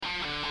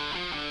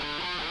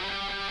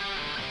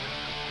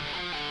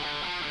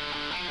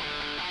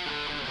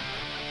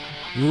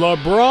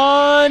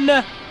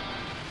LeBron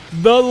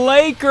the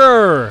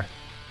Laker.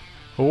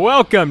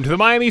 Welcome to the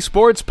Miami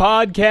Sports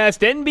Podcast,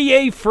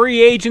 NBA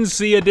Free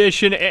Agency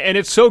Edition. And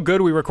it's so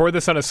good we record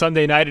this on a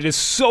Sunday night. It is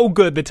so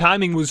good. The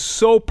timing was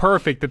so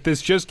perfect that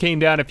this just came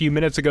down a few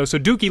minutes ago. So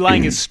Dookie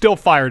Lang is still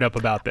fired up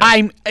about this.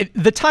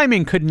 The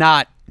timing could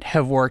not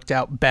have worked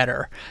out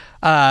better.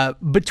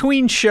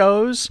 Between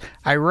shows,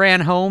 I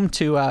ran home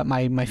to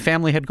my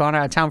family had gone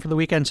out of town for the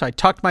weekend, so I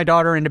tucked my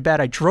daughter into bed.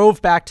 I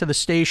drove back to the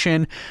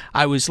station.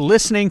 I was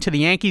listening to the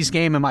Yankees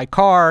game in my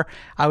car.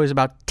 I was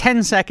about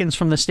 10 seconds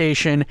from the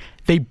station.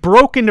 They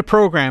broke into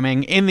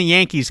programming in the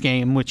Yankees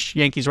game, which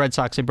Yankees-Red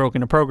Sox, they broke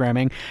into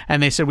programming,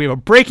 and they said, we have a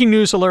breaking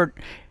news alert.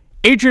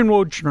 Adrian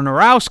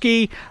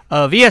Wojnarowski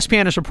of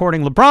ESPN is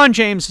reporting LeBron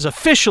James is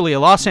officially a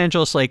Los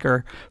Angeles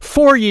Laker.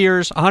 4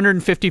 years,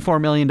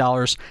 $154 million.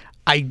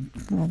 I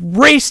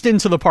raced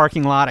into the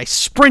parking lot. I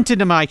sprinted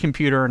to my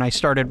computer and I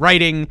started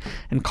writing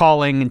and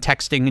calling and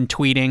texting and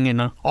tweeting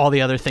and all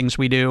the other things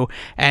we do.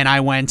 And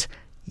I went,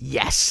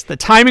 yes, the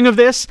timing of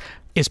this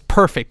is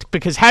perfect,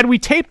 because had we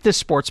taped this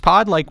sports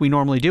pod like we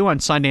normally do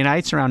on Sunday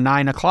nights around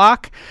 9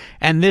 o'clock,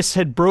 and this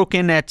had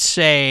broken at,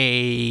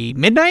 say,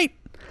 midnight,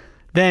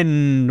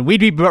 then we'd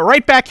be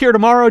right back here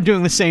tomorrow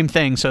doing the same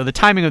thing. So the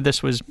timing of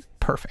this was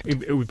perfect.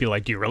 It would be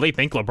like, do you really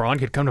think LeBron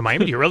could come to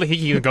Miami? Do you really think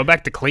he could go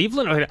back to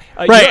Cleveland?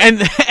 Right,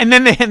 and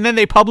then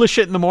they publish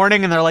it in the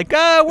morning, and they're like,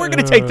 we're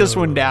going to take this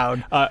one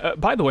down.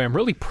 By the way, I'm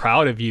really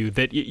proud of you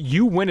that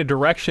you went a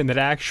direction that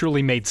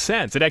actually made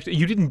sense.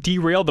 You didn't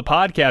derail the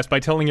podcast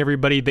by telling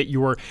everybody that you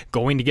were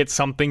going to get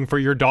something for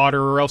your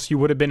daughter, or else you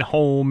would have been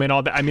home and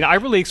all that. I mean, I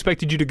really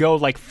expected you to go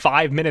like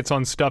 5 minutes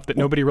on stuff that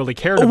nobody really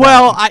cared about.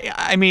 Well,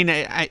 I mean,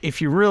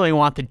 if you really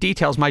want the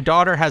details, my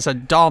daughter has a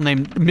doll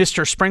named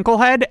Mr.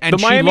 Sprinklehead, and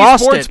she lost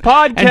Sports it.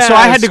 Podcast, and so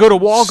I had to go to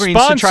Walgreens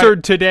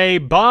sponsored today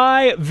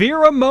by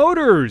Vera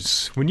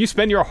Motors. When you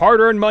spend your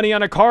hard-earned money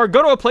on a car,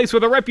 go to a place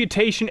with a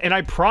reputation, and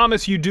I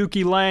promise you,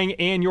 Dookie Lang,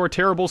 and your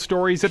terrible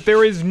stories, that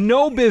there is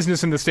no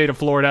business in the state of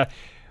Florida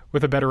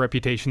with a better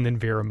reputation than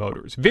Vera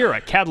Motors. Vera,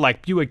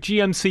 Cadillac, Buick,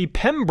 GMC,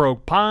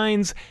 Pembroke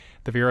Pines.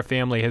 The Vera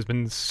family has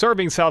been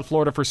serving South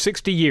Florida for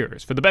 60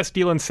 years. For the best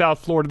deal in South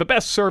Florida, the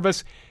best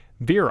service,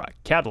 Vera,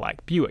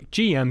 Cadillac, Buick,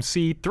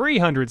 GMC,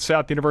 300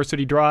 South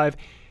University Drive,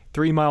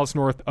 3 miles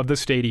north of the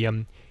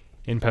stadium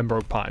in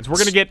Pembroke Pines. We're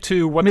going to get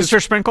to what Mr.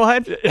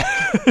 Sprinklehead?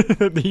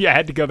 Yeah, I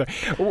had to go there.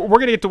 We're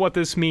going to get to what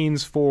this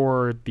means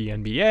for the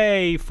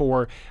NBA,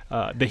 for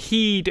the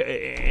Heat,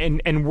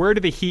 and where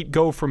do the Heat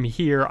go from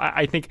here?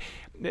 I think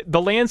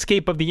the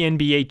landscape of the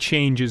NBA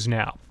changes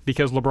now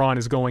because LeBron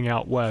is going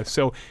out west.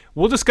 So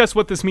we'll discuss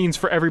what this means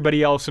for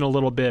everybody else in a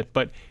little bit,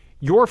 but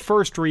your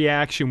first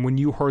reaction when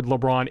you heard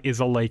LeBron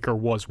is a Laker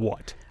was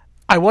what?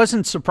 I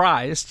wasn't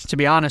surprised, to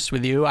be honest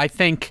with you. I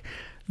think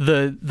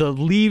the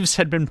leaves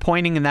had been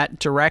pointing in that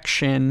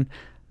direction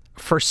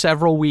for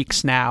several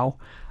weeks now.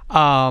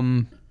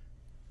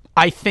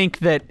 I think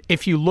that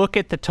if you look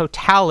at the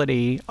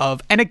totality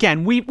of, and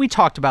again, we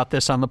talked about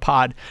this on the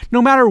pod,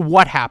 no matter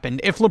what happened,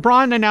 if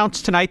LeBron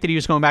announced tonight that he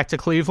was going back to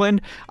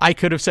Cleveland, I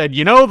could have said,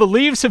 the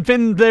leaves have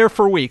been there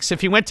for weeks.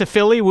 If he went to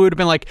Philly, we would have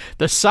been like,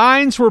 the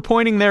signs were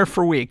pointing there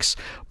for weeks.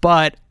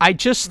 But I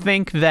just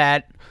think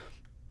that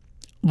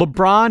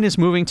LeBron is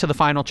moving to the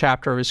final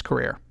chapter of his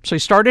career. So he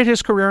started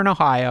his career in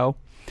Ohio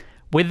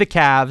with the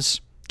Cavs,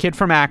 kid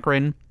from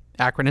Akron.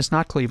 Akron is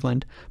not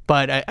Cleveland,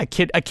 but a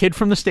kid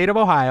from the state of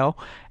Ohio.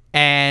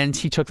 And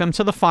he took them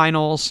to the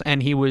finals,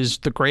 and he was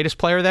the greatest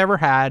player they ever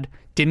had.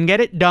 Didn't get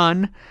it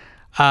done.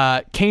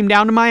 Came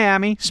down to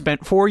Miami,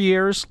 spent 4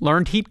 years,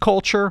 learned Heat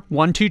culture,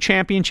 won 2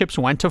 championships,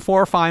 went to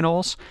 4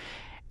 finals,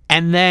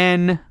 and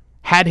then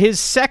had his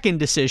second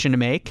decision to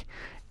make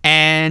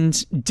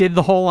and did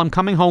the whole I'm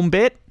coming home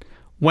bit.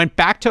 Went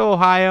back to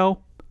Ohio,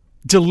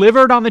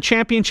 delivered on the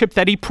championship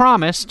that he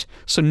promised.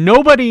 So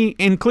nobody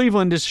in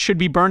Cleveland should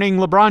be burning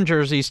LeBron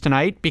jerseys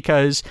tonight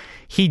because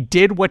he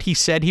did what he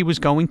said he was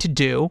going to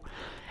do.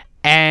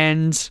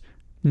 And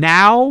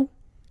now,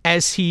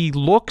 as he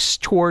looks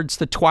towards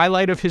the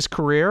twilight of his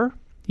career,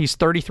 he's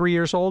 33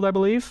 years old, I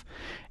believe,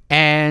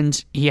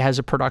 and he has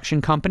a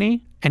production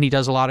company, and he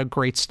does a lot of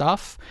great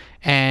stuff,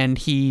 and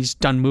he's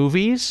done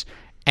movies,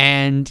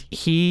 and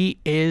he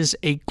is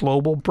a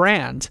global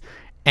brand.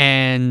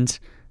 And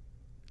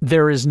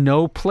there is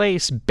no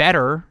place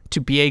better to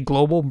be a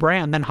global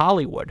brand than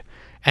Hollywood.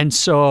 And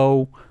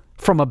so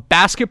from a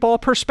basketball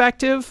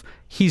perspective,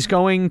 he's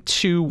going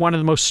to one of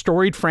the most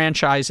storied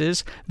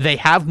franchises. They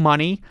have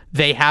money.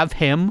 They have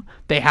him.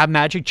 They have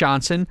Magic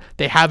Johnson.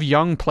 They have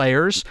young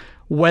players.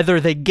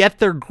 Whether they get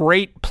their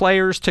great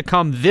players to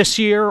come this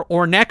year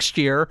or next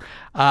year,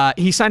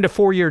 he signed a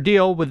 4-year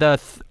deal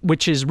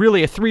which is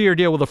really a 3-year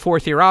deal with a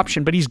 4th-year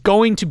option, but he's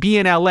going to be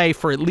in LA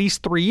for at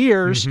least 3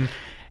 years. Mm-hmm.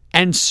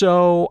 And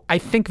so I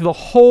think the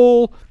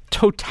whole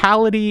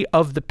totality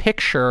of the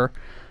picture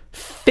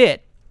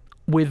fit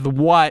with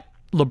what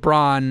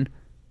LeBron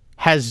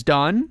has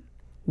done,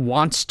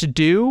 wants to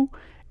do,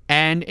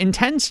 and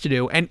intends to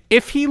do. And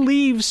if he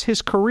leaves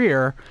his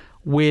career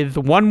with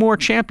one more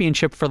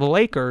championship for the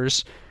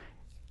Lakers,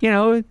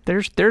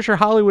 there's your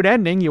Hollywood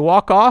ending. You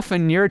walk off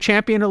and you're a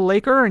champion of the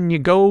Laker and you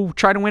go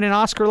try to win an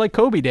Oscar like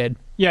Kobe did.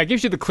 Yeah, it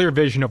gives you the clear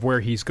vision of where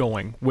he's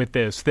going with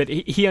this, that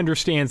he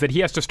understands that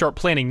he has to start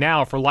planning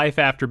now for life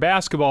after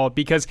basketball,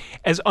 because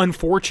as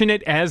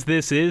unfortunate as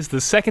this is,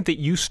 the second that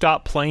you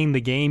stop playing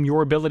the game,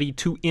 your ability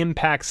to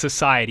impact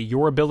society,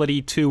 your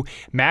ability to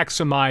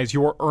maximize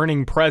your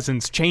earning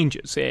presence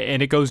changes,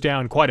 and it goes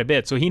down quite a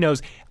bit. So he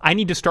knows, I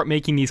need to start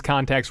making these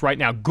contacts right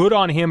now. Good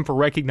on him for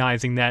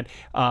recognizing that.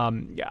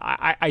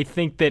 I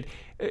think that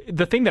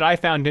the thing that I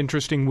found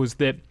interesting was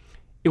that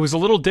it was a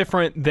little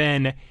different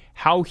than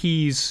how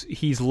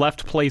he's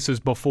left places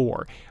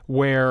before,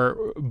 where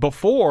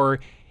before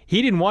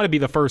he didn't want to be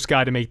the first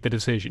guy to make the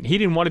decision. He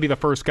didn't want to be the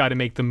first guy to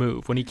make the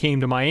move. When he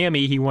came to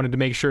Miami, he wanted to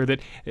make sure that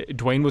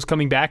Dwayne was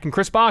coming back and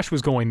Chris Bosh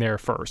was going there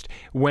first.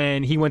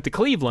 When he went to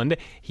Cleveland,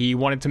 he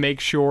wanted to make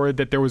sure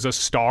that there was a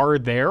star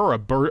there, a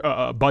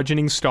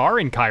budgeting star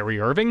in Kyrie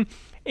Irving.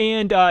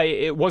 And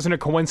it wasn't a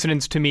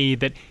coincidence to me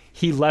that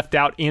he left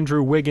out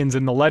Andrew Wiggins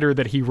in the letter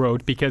that he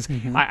wrote, because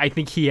I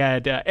think he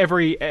had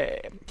every,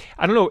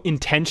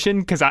 intention,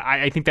 because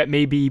I think that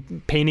may be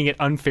painting it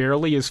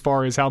unfairly as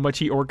far as how much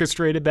he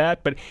orchestrated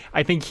that. But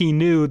I think he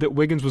knew that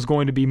Wiggins was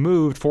going to be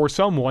moved for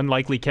someone,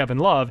 likely Kevin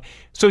Love.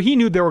 So he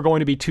knew there were going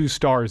to be two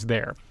stars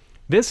there.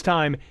 This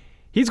time,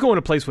 he's going to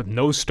a place with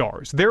no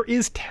stars. There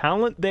is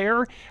talent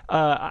there.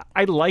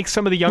 I like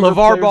some of the younger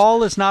LeVar players.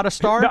 Ball is not a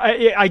star? No,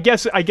 I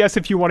guess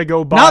if you want to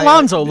go by... Not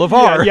Lonzo,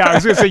 LeVar. Yeah, I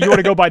was going to say, you want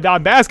to go by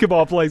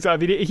non-basketball plays. I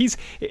mean, he's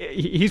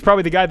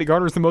probably the guy that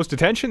garners the most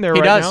attention there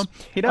now.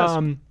 He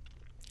does.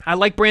 I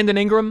like Brandon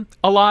Ingram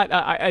a lot.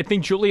 I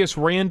think Julius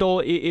Randle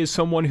is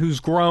someone who's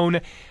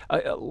grown.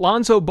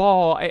 Lonzo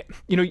Ball,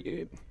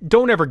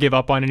 don't ever give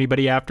up on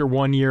anybody after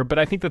 1 year, but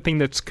I think the thing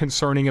that's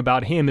concerning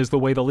about him is the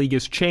way the league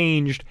has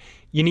changed.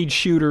 You need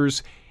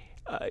shooters.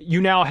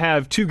 You now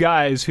have two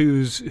guys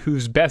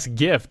whose best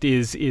gift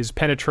is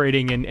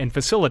penetrating and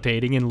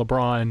facilitating in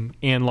LeBron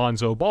and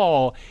Lonzo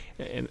Ball.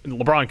 And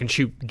LeBron can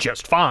shoot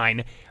just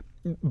fine.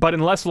 But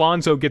unless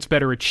Lonzo gets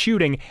better at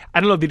shooting, I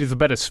don't know if he's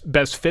the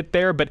best fit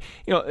there. But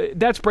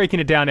that's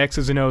breaking it down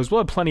X's and O's. We'll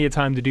have plenty of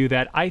time to do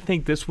that. I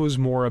think this was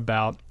more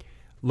about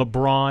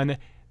LeBron,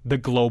 the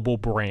global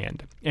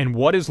brand, and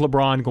what is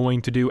LeBron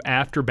going to do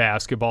after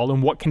basketball,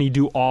 and what can he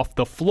do off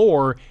the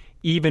floor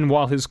even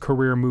while his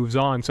career moves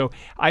on. So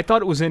I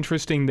thought it was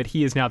interesting that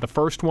he is now the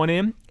first one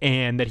in,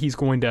 and that he's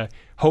going to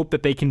hope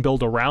that they can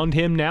build around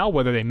him now,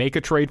 whether they make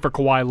a trade for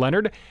Kawhi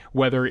Leonard,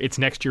 whether it's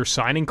next year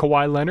signing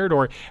Kawhi Leonard,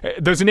 or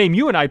there's a name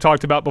you and I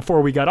talked about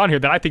before we got on here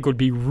that I think would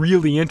be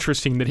really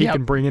interesting that he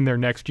can bring in there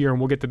next year, and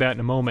we'll get to that in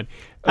a moment.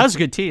 That was a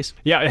good tease.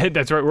 Yeah,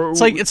 that's right.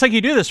 It's like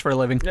you do this for a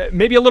living.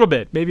 Maybe a little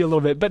bit.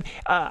 But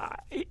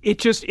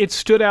it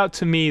stood out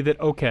to me that,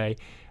 okay,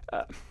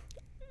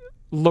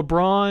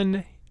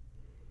 LeBron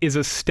is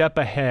a step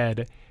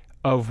ahead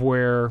of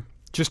where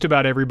just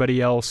about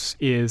everybody else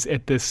is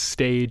at this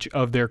stage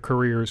of their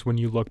careers when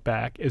you look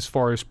back, as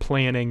far as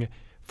planning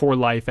for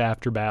life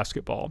after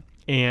basketball.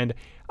 And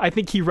I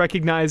think he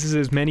recognizes,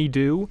 as many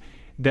do,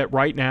 that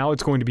right now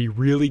it's going to be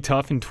really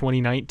tough in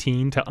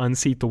 2019 to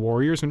unseat the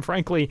Warriors. And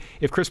frankly,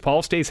 if Chris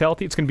Paul stays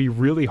healthy, it's going to be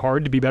really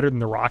hard to be better than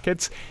the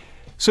Rockets.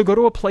 So go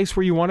to a place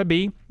where you want to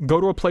be. Go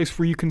to a place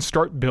where you can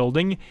start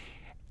building.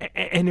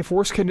 And if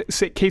worst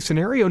case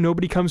scenario,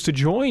 nobody comes to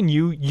join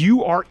you,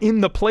 you are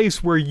in the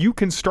place where you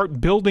can start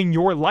building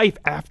your life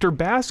after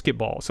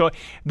basketball. So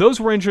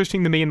those were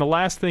interesting to me. And the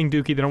last thing,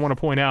 Dookie, that I want to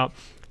point out,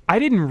 I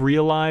didn't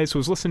realize,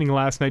 was listening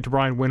last night to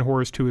Brian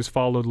Windhorst, who has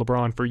followed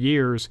LeBron for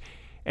years,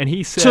 and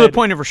he said... To the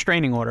point of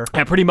restraining order.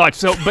 Yeah, pretty much.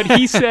 So, but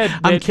he said... that,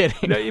 I'm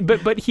kidding.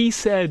 But he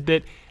said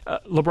that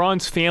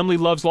LeBron's family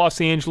loves Los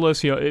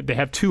Angeles. They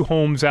have two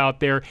homes out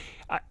there.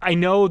 I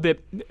know that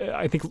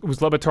I think it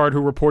was Le Batard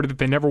who reported that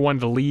they never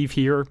wanted to leave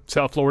here,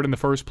 South Florida, in the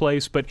first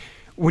place. But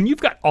when you've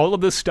got all of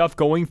this stuff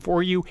going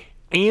for you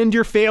and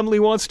your family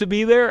wants to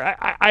be there,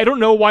 I don't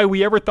know why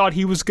we ever thought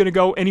he was going to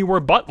go anywhere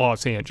but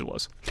Los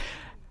Angeles.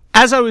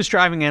 As I was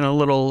driving in a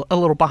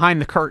little behind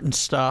the curtain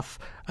stuff,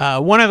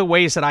 one of the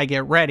ways that I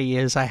get ready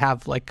is I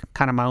have like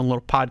kind of my own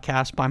little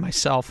podcast by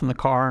myself in the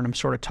car, and I'm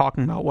sort of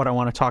talking about what I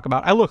want to talk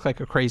about. I look like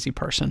a crazy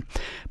person,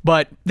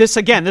 but this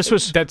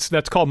was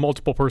that's called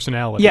multiple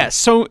personality. Yes.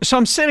 So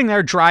I'm sitting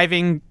there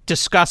driving,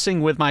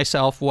 discussing with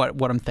myself what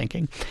I'm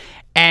thinking,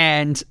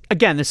 and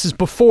again, this is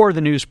before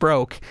the news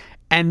broke,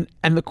 and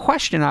the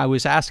question I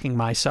was asking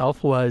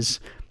myself was,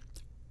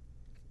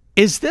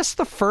 is this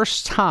the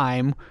first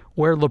time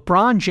where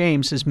LeBron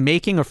James is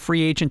making a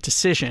free agent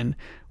decision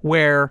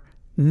where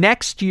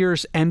next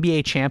year's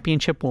NBA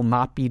championship will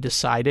not be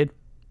decided?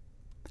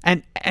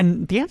 And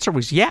the answer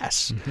was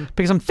yes,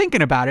 because I'm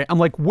thinking about it. I'm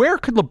like, where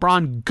could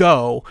LeBron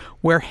go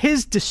where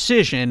his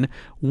decision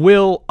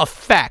will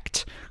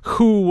affect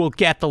who will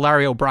get the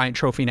Larry O'Brien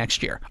trophy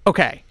next year?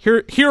 Okay,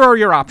 here are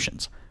your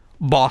options.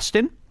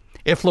 Boston.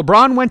 If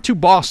LeBron went to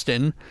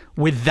Boston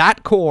with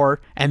that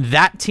core and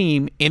that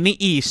team in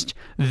the East,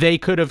 they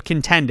could have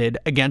contended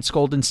against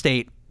Golden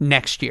State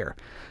next year.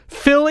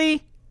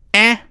 Philly,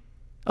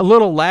 a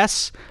little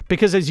less,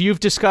 because as you've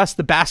discussed,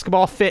 the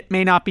basketball fit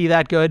may not be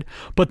that good.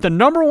 But the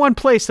number one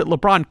place that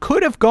LeBron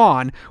could have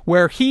gone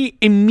where he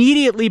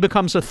immediately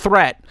becomes a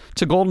threat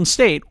to Golden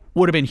State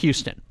would have been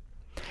Houston.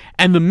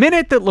 And the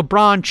minute that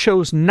LeBron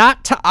chose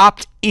not to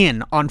opt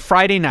in on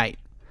Friday night,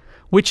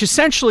 which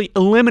essentially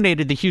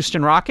eliminated the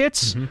Houston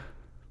Rockets,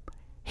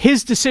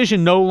 his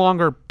decision no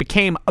longer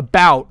became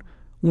about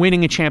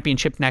winning a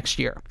championship next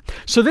year.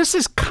 So this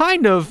is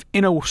kind of,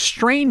 in a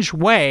strange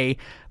way,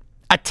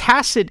 a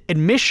tacit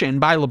admission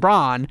by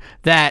LeBron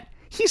that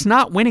he's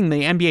not winning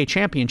the NBA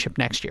championship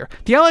next year.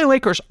 The LA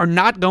Lakers are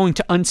not going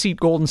to unseat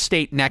Golden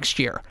State next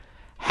year.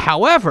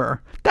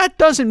 However, that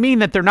doesn't mean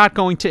that they're not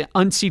going to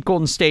unseat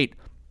Golden State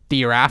the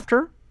year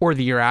after or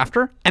the year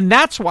after, and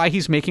that's why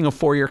he's making a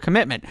 4-year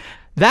commitment.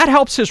 That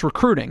helps his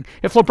recruiting.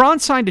 If LeBron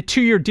signed a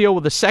 2-year deal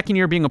with the second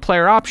year being a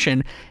player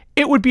option,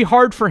 it would be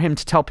hard for him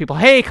to tell people,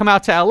 hey, come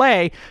out to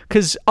LA,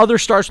 because other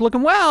stars are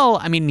looking, well,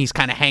 I mean, he's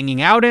kind of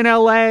hanging out in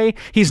LA.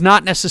 He's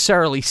not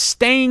necessarily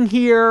staying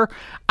here.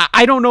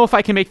 I don't know if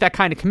I can make that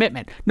kind of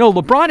commitment. No,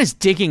 LeBron is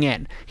digging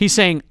in. He's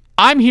saying,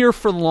 I'm here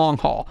for the long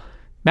haul.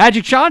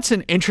 Magic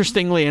Johnson,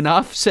 interestingly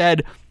enough,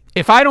 said,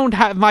 if I don't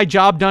have my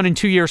job done in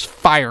 2 years,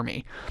 fire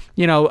me.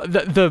 You know,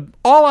 the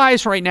all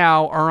eyes right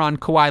now are on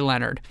Kawhi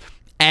Leonard.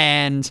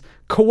 And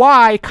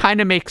Kawhi kind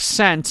of makes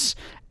sense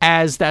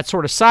as that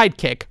sort of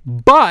sidekick.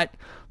 But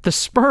the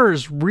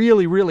Spurs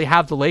really, really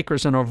have the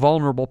Lakers in a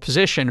vulnerable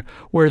position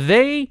where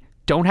they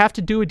don't have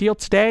to do a deal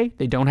today.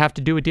 They don't have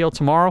to do a deal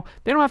tomorrow.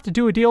 They don't have to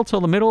do a deal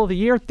till the middle of the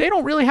year. They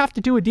don't really have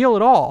to do a deal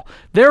at all.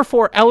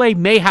 Therefore, LA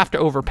may have to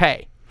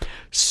overpay.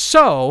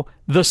 So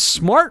the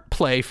smart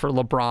play for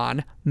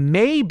LeBron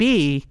may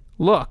be,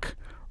 look,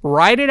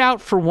 ride it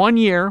out for 1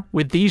 year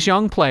with these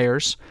young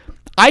players.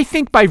 I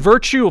think by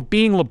virtue of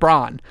being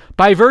LeBron,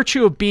 by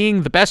virtue of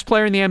being the best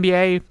player in the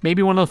NBA,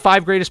 maybe one of the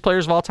 5 greatest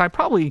players of all time,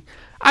 probably,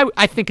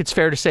 I think it's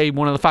fair to say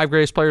one of the 5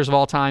 greatest players of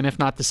all time, if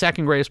not the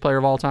second greatest player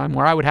of all time,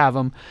 where I would have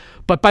him.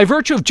 But by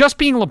virtue of just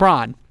being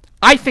LeBron,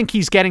 I think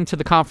he's getting to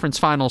the conference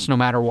finals no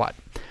matter what.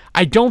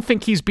 I don't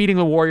think he's beating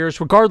the Warriors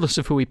regardless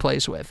of who he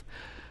plays with.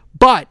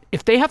 But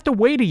if they have to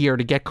wait a year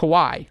to get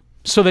Kawhi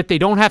so that they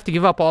don't have to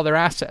give up all their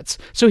assets,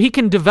 so he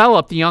can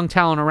develop the young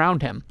talent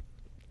around him,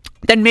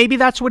 then maybe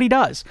that's what he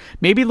does.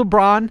 Maybe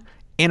LeBron,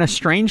 in a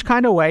strange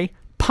kind of way,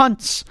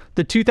 punts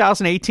the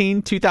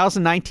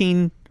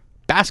 2018-2019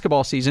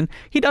 basketball season.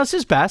 He does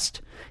his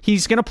best.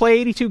 He's going to play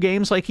 82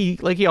 games like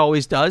he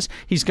always does.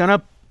 He's going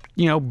to,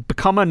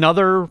 become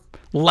another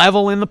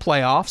level in the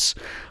playoffs.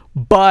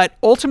 But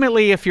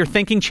ultimately, if you're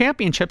thinking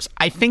championships,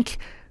 I think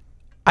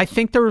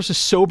there was a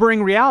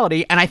sobering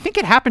reality, and I think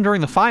it happened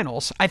during the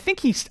finals. I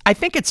think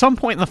at some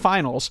point in the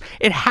finals,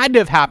 it had to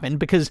have happened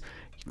because,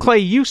 Clay,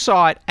 you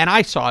saw it and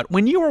I saw it.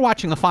 When you were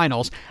watching the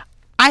finals,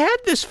 I had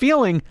this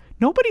feeling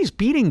nobody's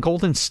beating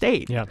Golden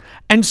State. Yeah.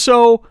 And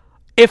so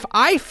if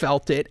I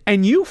felt it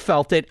and you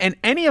felt it and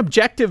any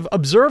objective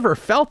observer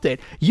felt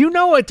it,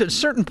 at a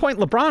certain point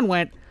LeBron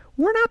went,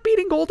 we're not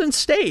beating Golden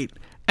State.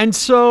 And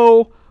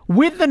so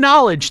with the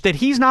knowledge that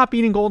he's not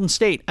beating Golden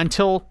State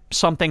until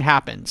something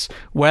happens,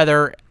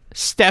 whether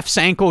Steph's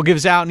ankle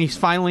gives out and he's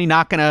finally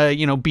not going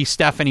to, be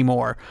Steph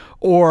anymore,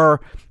 or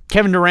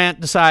Kevin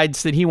Durant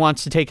decides that he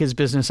wants to take his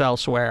business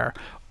elsewhere,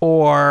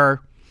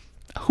 or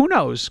who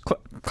knows,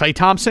 Klay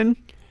Thompson,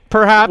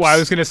 perhaps. Well, I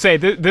was going to say,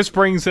 this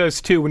brings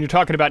us to, when you're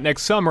talking about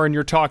next summer and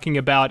you're talking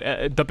about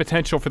the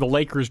potential for the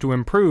Lakers to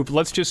improve,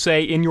 let's just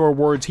say, in your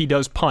words, he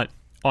does punt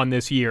on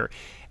this year.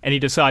 And he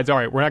decides, all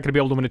right, we're not going to be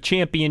able to win a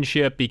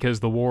championship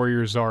because the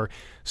Warriors are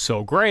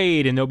so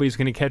great and nobody's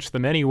going to catch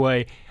them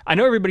anyway. I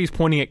know everybody's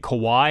pointing at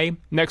Kawhi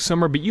next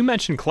summer, but you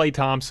mentioned Klay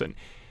Thompson.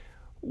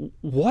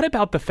 What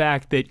about the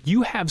fact that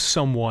you have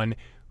someone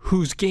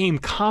whose game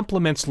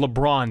complements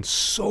LeBron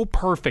so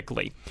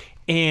perfectly?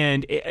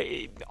 And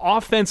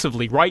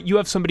offensively, right, you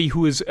have somebody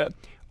who is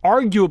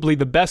arguably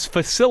the best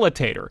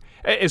facilitator.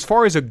 As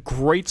far as a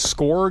great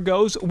scorer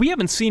goes, we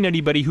haven't seen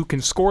anybody who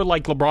can score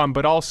like LeBron,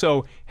 but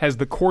also has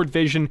the court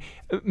vision.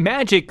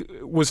 Magic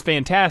was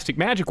fantastic.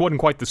 Magic wasn't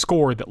quite the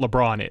scorer that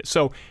LeBron is.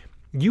 So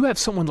you have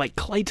someone like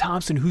Klay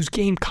Thompson whose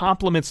game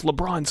complements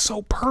LeBron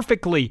so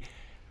perfectly.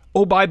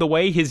 Oh, by the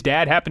way, his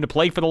dad happened to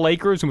play for the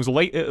Lakers and was a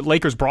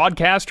Lakers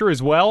broadcaster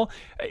as well.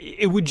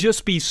 It would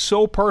just be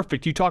so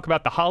perfect. You talk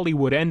about the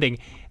Hollywood ending.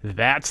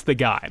 That's the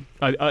guy.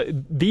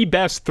 The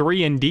best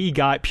 3-and-D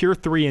guy, pure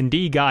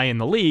 3-and-D guy in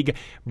the league.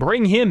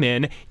 Bring him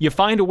in. You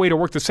find a way to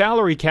work the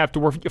salary cap to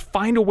work. You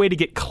find a way to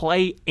get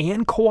Klay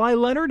and Kawhi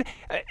Leonard.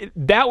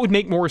 That would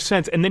make more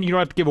sense. And then you don't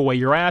have to give away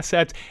your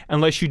assets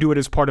unless you do it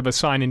as part of a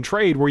sign and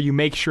trade where you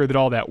make sure that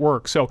all that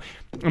works. So,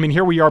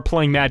 here we are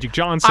playing Magic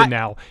Johnson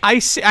now. I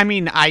see.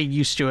 I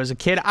used to as a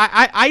kid.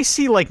 I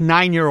see like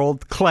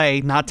 9-year-old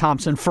Klay, not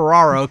Thompson,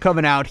 Ferraro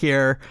coming out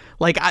here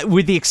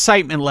with the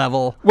excitement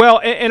level. Well,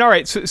 and all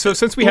right, so So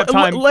since we have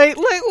time, lay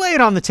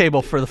it on the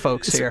table for the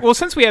folks here. Well,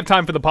 since we have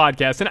time for the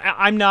podcast, and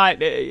I'm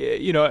not,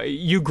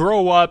 you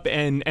grow up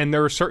and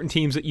there are certain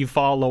teams that you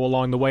follow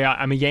along the way.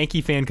 I'm a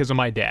Yankee fan because of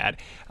my dad.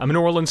 I'm a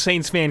New Orleans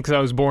Saints fan because I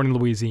was born in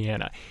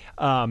Louisiana.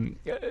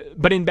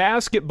 But in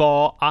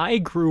basketball, I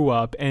grew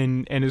up,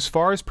 and as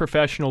far as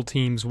professional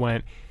teams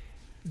went,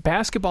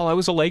 basketball, I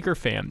was a Laker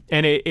fan,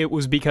 and it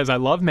was because I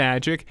love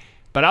Magic.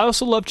 But I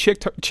also love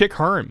Chick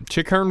Hearn.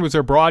 Chick Hearn was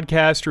our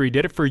broadcaster. He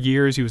did it for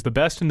years. He was the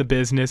best in the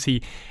business.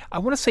 I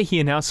want to say he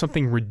announced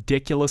something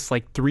ridiculous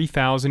like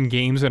 3,000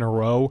 games in a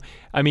row.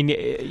 I mean,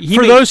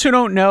 for those who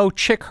don't know,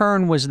 Chick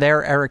Hearn was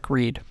their Eric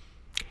Reed.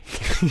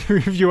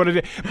 If you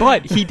wanted to,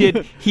 but he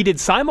did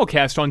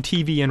simulcast on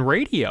TV and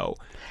radio.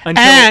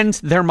 And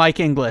they're Mike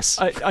Inglis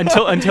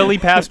until he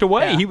passed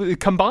away. Yeah. He was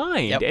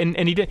combined, yep.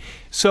 and he did.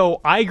 So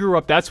I grew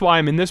up. That's why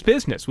I'm in this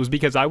business, was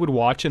because I would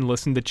watch and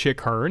listen to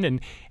Chick Hearn and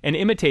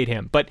imitate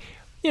him. But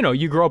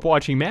you grow up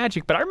watching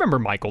Magic. But I remember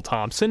Michael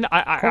Thompson.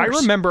 I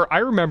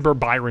remember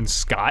Byron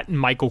Scott and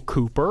Michael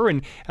Cooper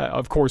and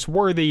of course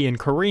Worthy and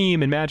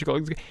Kareem and Magic.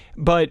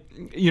 But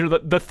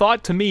the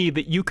thought to me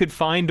that you could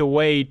find a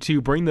way to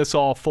bring this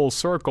all full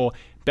circle.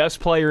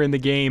 Best player in the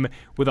game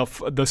with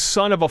the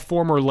son of a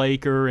former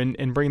Laker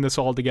and bring this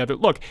all together.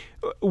 Look,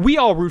 we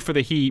all root for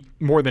the Heat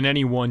more than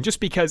anyone just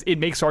because it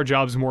makes our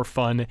jobs more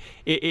fun.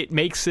 It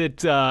makes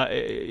it,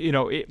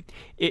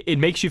 it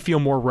makes you feel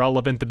more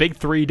relevant. The big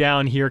three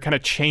down here kind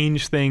of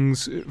change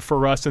things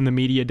for us in the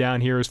media down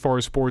here as far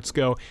as sports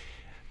go.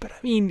 But, I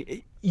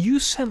mean, you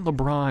sent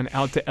LeBron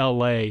out to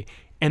L.A.,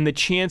 and the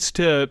chance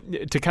to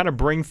kind of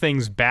bring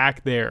things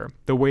back there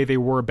the way they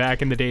were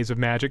back in the days of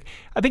Magic,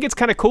 I think it's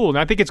kind of cool, and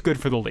I think it's good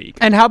for the league.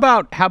 And how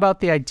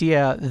about the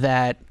idea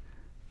that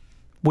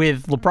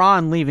with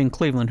LeBron leaving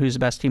Cleveland, who's the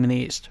best team in the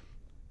East?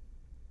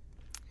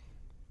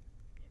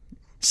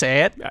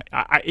 Say it.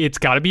 It's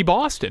got to be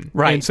Boston.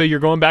 Right. And so you're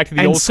going back to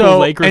the old school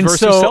Lakers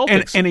versus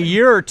Celtics. In a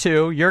year or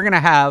two, you're going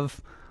to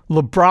have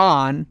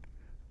LeBron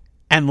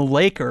and the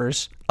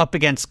Lakers up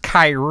against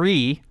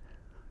Kyrie,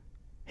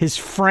 his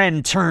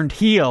friend turned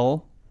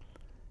heel,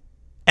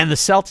 and the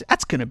Celtics.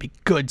 That's going to be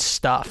good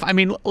stuff. I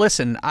mean,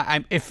 listen,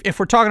 if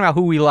we're talking about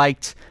who we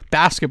liked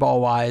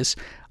basketball-wise,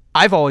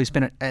 I've always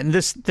been, and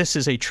this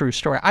is a true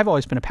story, I've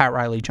always been a Pat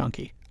Riley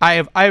junkie.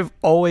 I've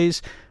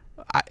always,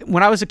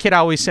 when I was a kid, I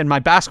always said my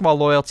basketball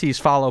loyalties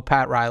follow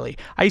Pat Riley.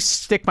 I used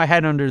to stick my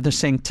head under the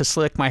sink to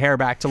slick my hair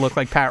back to look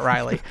like Pat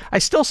Riley. I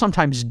still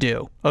sometimes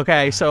do,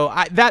 okay? So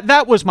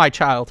that was my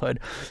childhood.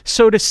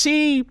 So to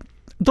see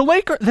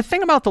the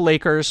thing about the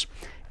Lakers,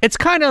 it's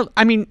kind of,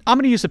 I mean, I'm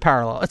going to use a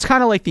parallel. It's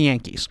kind of like the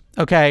Yankees,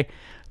 okay?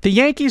 The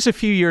Yankees a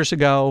few years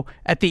ago,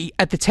 at the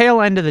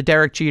tail end of the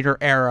Derek Jeter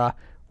era,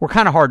 were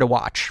kind of hard to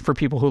watch for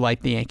people who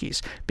like the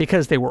Yankees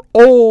because they were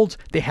old,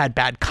 they had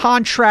bad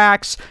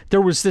contracts,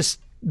 there was this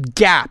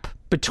gap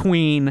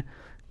between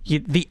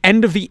the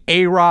end of the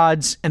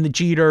A-Rods and the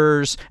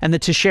Jeters and the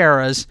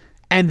Teixeiras,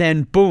 and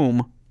then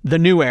boom, the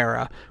new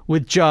era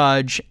with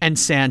Judge and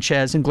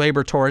Sanchez and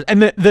Gleyber Torres,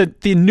 and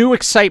the new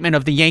excitement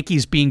of the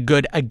Yankees being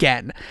good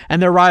again,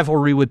 and their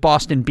rivalry with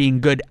Boston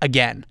being good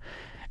again.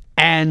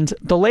 And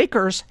the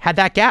Lakers had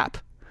that gap.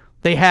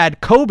 They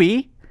had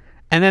Kobe,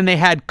 and then they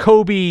had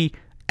Kobe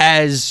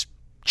as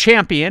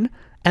champion,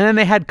 and then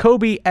they had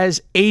Kobe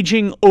as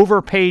aging,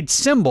 overpaid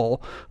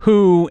symbol,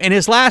 who in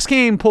his last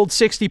game pulled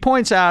 60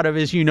 points out of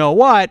his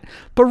you-know-what,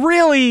 but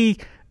really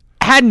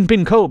hadn't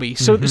been Kobe.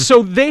 So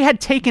they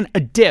had taken a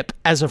dip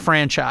as a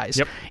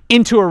franchise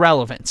into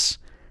irrelevance.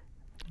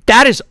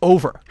 That is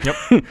over.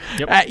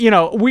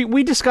 Yep.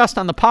 We discussed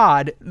on the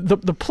pod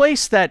the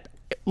place that,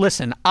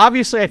 listen,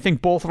 obviously I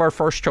think both of our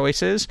first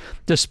choices,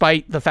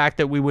 despite the fact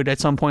that we would at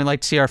some point like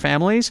to see our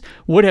families,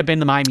 would have been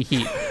the Miami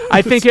Heat.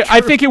 I think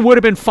it would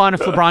have been fun if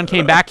LeBron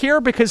came back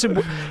here because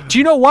do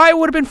you know why it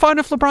would have been fun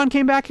if LeBron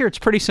came back here? It's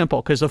pretty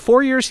simple, because the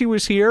 4 years he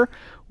was here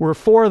were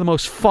 4 of the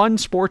most fun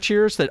sports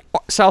years that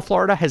South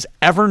Florida has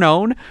ever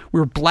known. We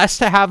were blessed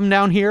to have him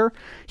down here.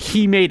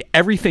 He made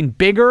everything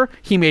bigger.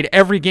 He made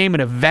every game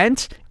an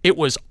event. It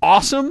was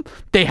awesome.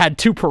 They had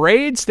 2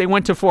 parades. They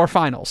went to 4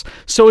 finals.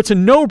 So it's a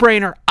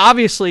no-brainer.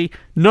 Obviously,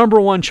 number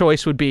one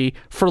choice would be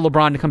for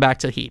LeBron to come back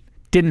to the Heat.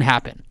 Didn't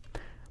happen.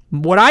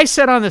 What I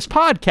said on this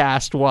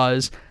podcast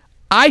was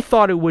I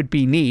thought it would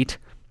be neat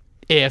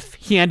if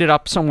he ended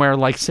up somewhere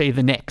like, say,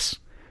 the Knicks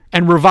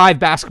and revive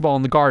basketball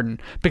in the Garden,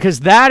 because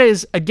that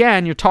is,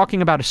 again, you're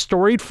talking about a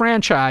storied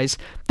franchise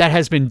that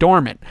has been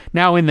dormant.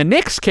 Now, in the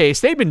Knicks case,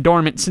 they've been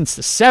dormant since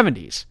the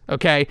 70s,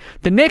 okay?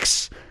 The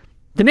Knicks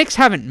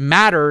haven't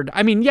mattered.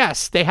 I mean,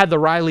 yes, they had the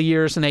Riley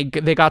years and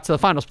they got to the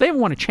finals, but they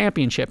haven't won a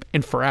championship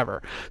in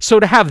forever. So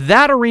to have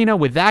that arena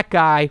with that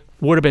guy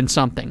would have been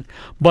something.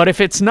 But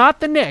if it's not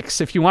the Knicks,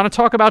 if you want to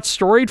talk about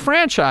storied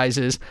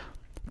franchises,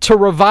 to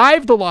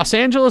revive the Los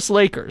Angeles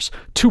Lakers,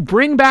 to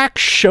bring back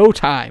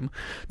Showtime,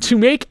 to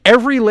make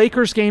every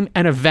Lakers game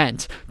an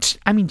event.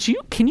 I mean,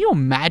 can you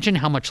imagine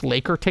how much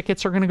Laker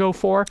tickets are going to go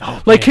for?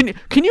 Oh, like,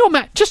 can you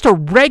imagine just a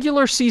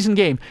regular season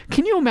game?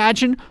 Can you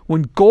imagine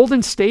when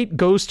Golden State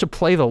goes to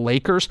play the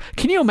Lakers?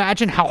 Can you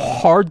imagine how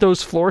hard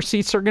those floor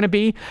seats are going to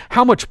be?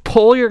 How much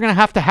pull you're going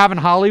to have in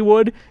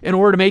Hollywood in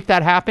order to make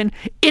that happen?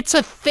 It's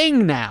a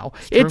thing now.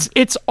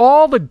 It's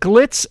all the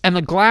glitz and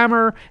the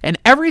glamour and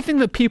everything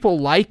that people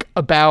like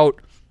about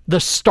the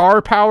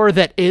star power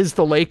that is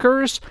the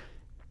Lakers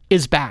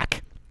is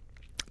back.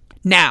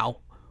 Now,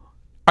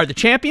 are the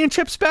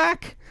championships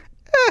back?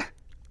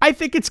 I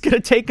think it's going to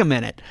take a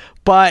minute,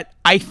 but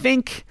I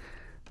think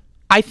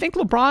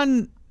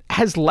LeBron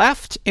has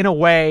left in a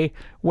way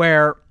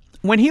where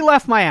when he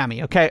left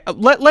Miami, okay,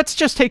 let's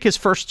just take his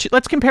first two.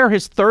 Let's compare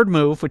his third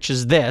move, which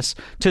is this,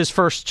 to his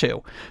first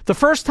two. The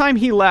first time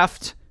he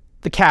left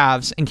the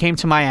Cavs and came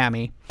to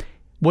Miami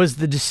was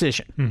the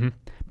decision. Mm-hmm.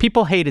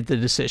 People hated the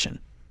decision.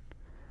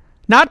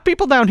 Not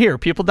people down here.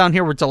 People down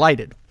here were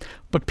delighted.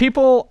 But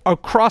people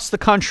across the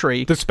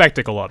country... The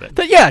spectacle of it.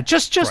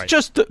 Just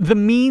the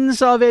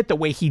means of it, the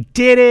way he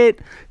did it,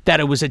 that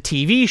it was a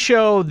TV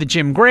show, the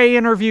Jim Gray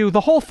interview,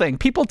 the whole thing.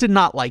 People did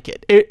not like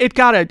it. It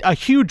got a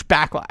huge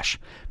backlash.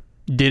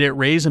 Did it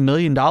raise $1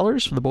 million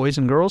for the Boys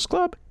and Girls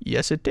Club?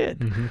 Yes, it did.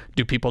 Mm-hmm.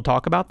 Do people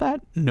talk about that?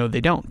 No,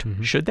 they don't.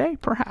 Mm-hmm. Should they?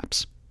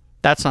 Perhaps.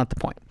 That's not the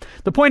point.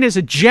 The point is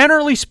that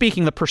generally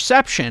speaking, the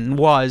perception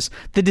was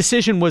the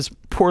decision was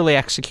poorly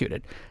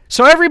executed.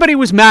 So everybody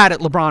was mad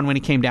at LeBron when he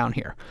came down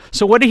here.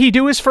 So what did he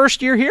do his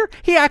first year here?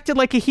 He acted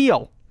like a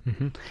heel.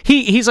 Mm-hmm.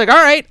 He's like, all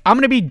right, I'm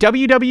going to be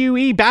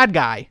WWE bad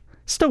guy.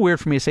 Still weird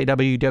for me to say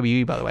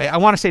WWE, by the way. I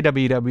want to say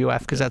WWF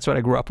because that's what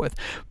I grew up with.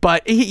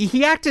 But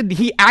he acted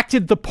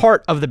the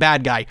part of the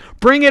bad guy.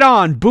 Bring it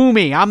on,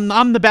 Boomy.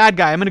 I'm the bad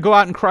guy. I'm going to go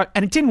out and crush.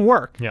 And it didn't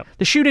work. Yep.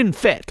 The shoe didn't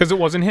fit. Because it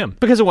wasn't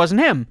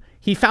him.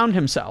 He found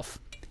himself.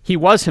 He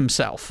was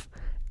himself.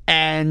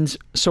 And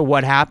so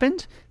what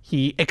happened?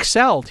 He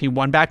excelled. He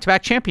won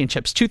back-to-back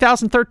championships.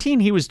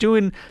 2013, he was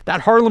doing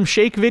that Harlem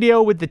Shake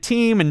video with the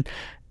team. And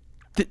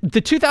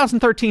the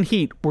 2013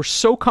 Heat were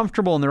so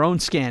comfortable in their own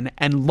skin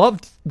and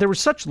loved. There was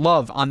such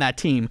love on that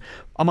team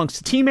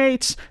amongst the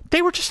teammates.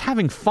 They were just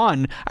having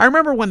fun. I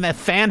remember when that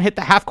fan hit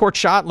the half-court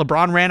shot,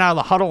 LeBron ran out of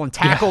the huddle and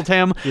tackled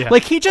him. Yeah.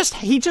 Like he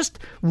just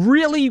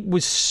really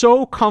was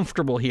so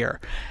comfortable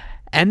here.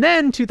 And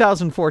then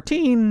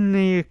 2014,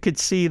 you could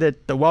see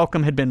that the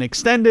welcome had been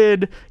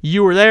extended.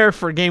 You were there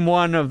for game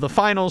one of the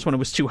finals when it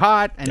was too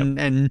hot,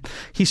 and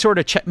he sort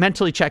of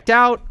mentally checked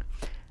out.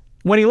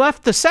 When he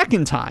left the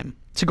second time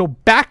to go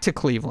back to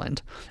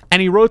Cleveland,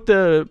 and he wrote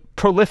the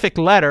prolific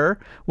letter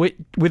with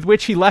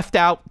which he left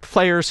out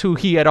players who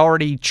he had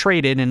already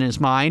traded in his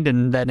mind,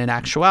 and then in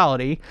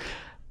actuality,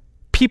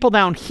 people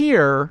down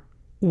here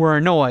were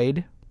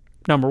annoyed.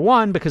 Number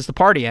one, because the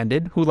party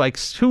ended. Who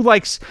likes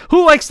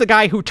the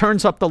guy who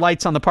turns up the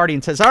lights on the party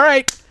and says, all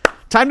right,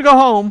 time to go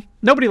home?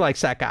 Nobody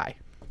likes that guy.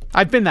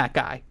 I've been that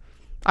guy.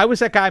 I was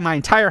that guy my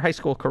entire high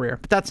school career,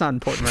 but that's not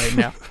important right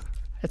now.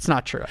 It's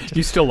not true.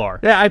 You still are.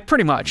 Yeah, I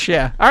pretty much,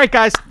 yeah. All right,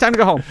 guys, time to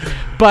go home.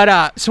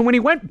 But so when he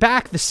went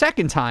back the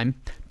second time,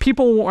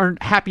 people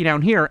weren't happy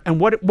down here. And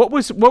what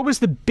was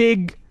the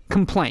big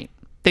complaint?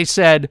 They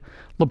said,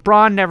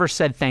 LeBron never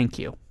said thank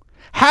you.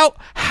 How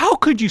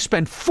could you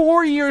spend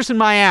 4 years in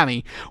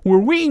Miami where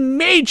we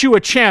made you a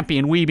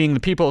champion, we being the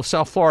people of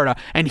South Florida,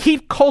 and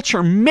Heat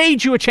culture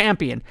made you a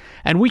champion,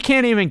 and we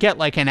can't even get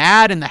like an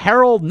ad in the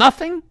Herald,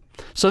 nothing?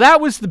 So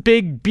that was the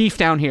big beef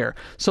down here.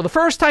 So the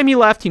first time he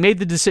left, he made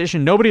the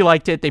decision. Nobody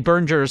liked it. They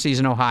burned jerseys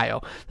in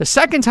Ohio. The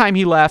second time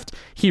he left,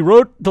 he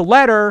wrote the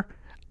letter,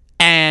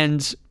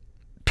 and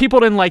people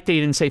didn't like that he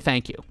didn't say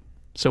thank you.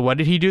 So what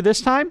did he do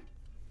this time?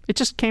 It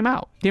just came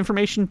out. The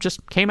information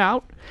just came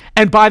out.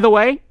 And by the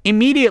way,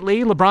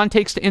 immediately LeBron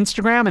takes to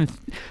Instagram and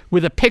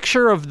with a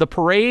picture of the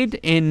parade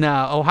in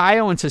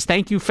Ohio and says,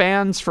 thank you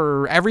fans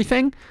for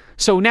everything.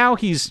 So now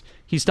he's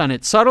done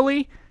it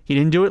subtly. He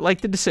didn't do it like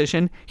the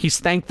decision. He's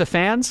thanked the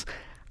fans.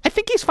 I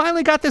think he's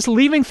finally got this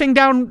leaving thing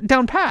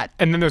down pat.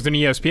 And then there's an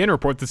ESPN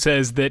report that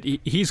says that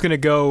he's going to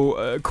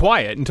go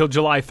quiet until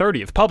July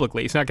 30th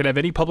publicly. He's not going to have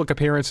any public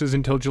appearances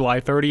until July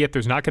 30th.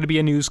 There's not going to be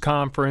a news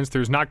conference.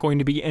 There's not going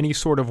to be any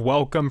sort of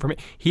welcome from it.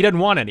 He doesn't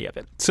want any of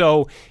it.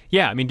 So,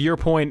 yeah, I mean, to your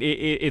point,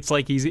 it's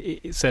like he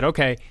said,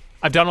 okay,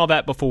 I've done all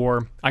that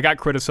before. I got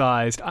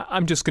criticized.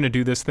 I'm just going to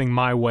do this thing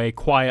my way,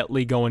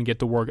 quietly go and get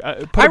to work.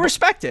 I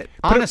respect it,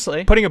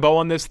 honestly. Putting a bow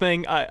on this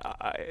thing,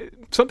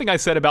 something I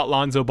said about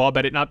Lonzo Ball,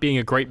 about it not being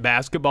a great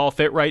basketball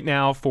fit right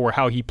now for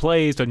how he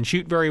plays, doesn't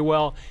shoot very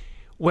well.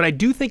 What I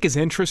do think is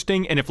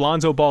interesting, and if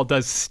Lonzo Ball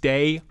does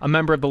stay a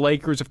member of the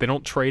Lakers, if they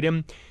don't trade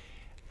him,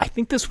 I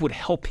think this would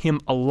help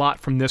him a lot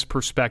from this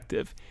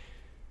perspective.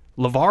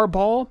 LeVar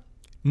Ball,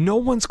 no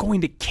one's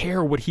going to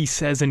care what he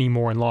says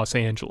anymore in Los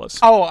Angeles.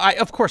 Oh,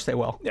 of course they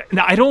will.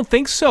 Now, I don't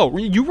think so.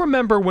 You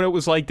remember when it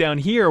was like down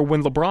here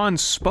when LeBron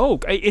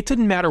spoke. It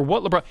didn't matter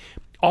what LeBron...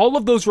 All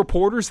of those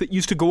reporters that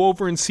used to go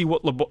over and see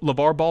what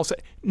LeVar Ball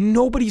said,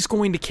 nobody's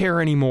going to care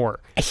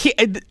anymore.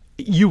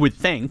 You would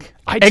think.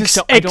 I don't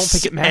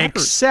think it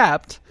matters.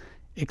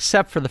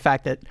 Except for the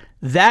fact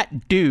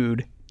that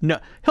dude, no,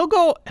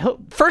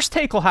 First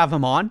Take will have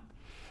him on.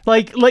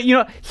 Like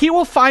he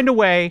will find a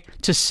way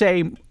to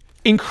say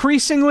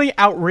increasingly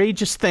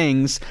outrageous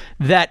things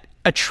that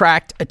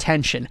attract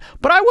attention.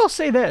 But I will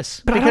say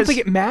this, but I don't think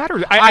it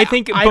matters. I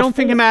don't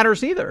think it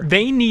matters either.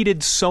 They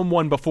needed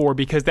someone before,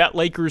 because that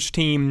Lakers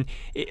team,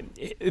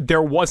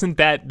 there wasn't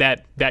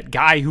that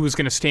guy who was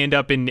going to stand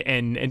up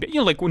and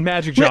like when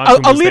Magic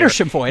Johnson was a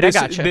leadership void. I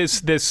gotcha.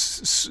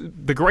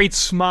 The great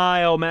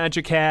smile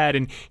Magic had,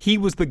 and he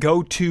was the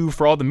go-to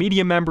for all the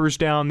media members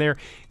down there.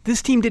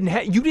 This team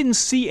you didn't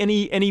see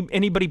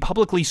anybody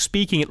publicly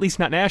speaking, at least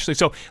not nationally.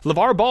 So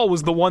LeVar Ball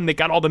was the one that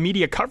got all the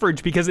media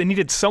coverage because they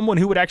needed someone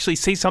who would actually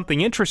say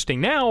something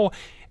interesting. Now,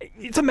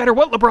 it doesn't matter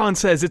what LeBron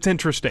says; it's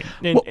interesting.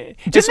 Didn't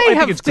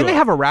they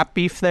have a rap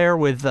beef there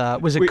with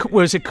was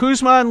it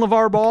Kuzma and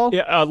LeVar Ball?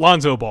 Yeah,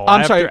 Lonzo Ball.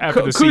 I'm sorry,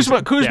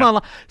 Kuzma. Yeah.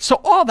 So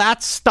all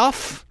that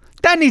stuff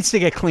that needs to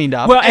get cleaned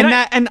up. Well,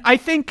 and I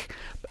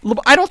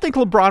don't think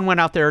LeBron went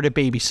out there to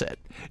babysit.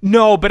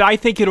 No, but I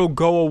think it'll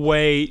go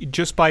away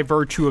just by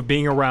virtue of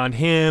being around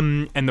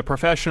him and the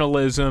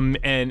professionalism.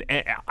 And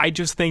I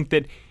just think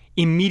that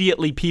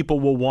immediately people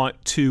will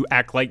want to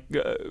act like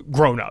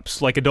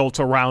grown-ups, like adults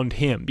around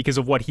him because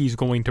of what he's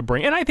going to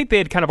bring. And I think they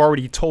had kind of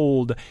already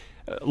told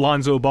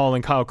Lonzo Ball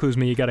and Kyle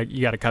Kuzma, you got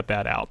to cut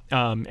that out.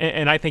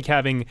 And I think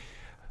having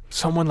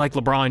someone like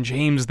LeBron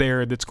James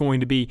there that's going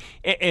to be,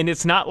 and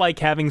it's not like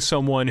having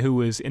someone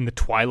who is in the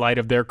twilight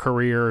of their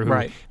career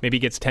who maybe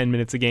gets 10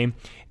 minutes a game.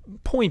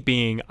 Point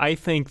being, I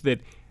think that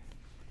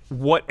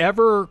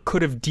whatever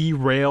could have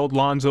derailed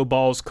Lonzo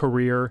Ball's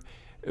career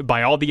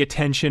by all the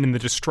attention and the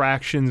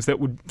distractions that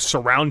would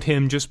surround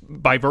him just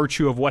by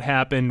virtue of what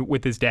happened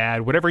with his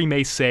dad, whatever he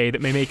may say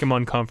that may make him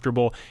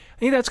uncomfortable, I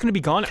think that's going to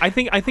be gone. I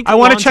think I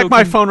want to check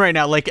my phone right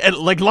now.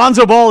 Like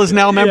Lonzo Ball is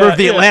now a member of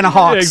the Atlanta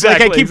Hawks.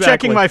 Exactly, I keep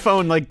checking my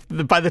phone. Like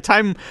by the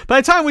time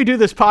we do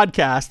this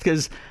podcast,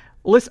 because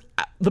listen,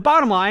 the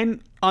bottom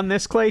line on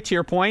this, Clay, to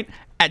your point,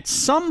 at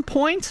some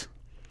point,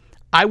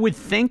 I would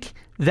think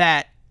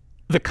that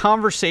the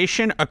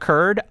conversation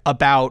occurred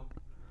about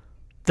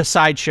the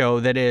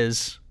sideshow that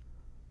is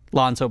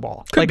Lonzo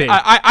Ball. Could be.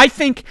 I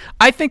think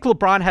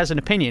LeBron has an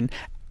opinion.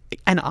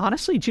 And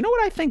honestly, do you know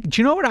what I think?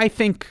 Do you know what I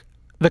think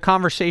the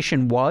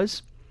conversation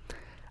was?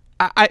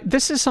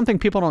 This is something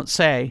people don't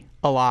say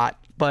a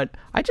lot, but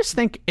I just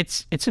think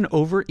it's an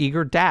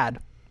overeager dad.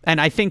 And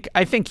I think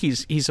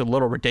he's a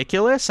little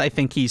ridiculous. I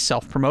think he's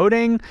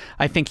self-promoting.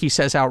 I think he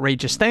says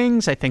outrageous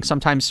things. I think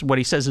sometimes what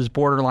he says is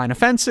borderline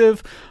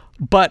offensive.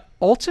 But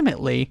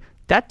ultimately,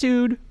 that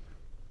dude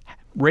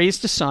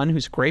raised a son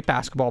who's a great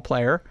basketball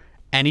player,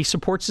 and he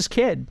supports his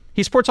kid.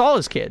 He supports all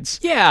his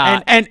kids.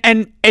 Yeah.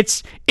 And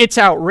it's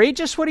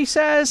outrageous what he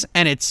says,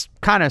 and it's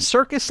kind of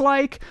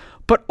circus-like.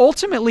 But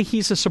ultimately,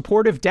 he's a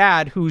supportive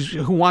dad who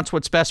wants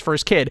what's best for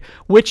his kid.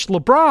 Which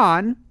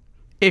LeBron,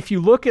 if you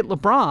look at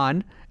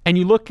LeBron, and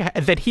you look at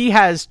that he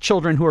has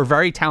children who are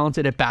very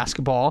talented at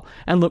basketball,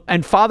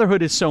 and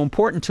fatherhood is so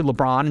important to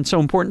LeBron and so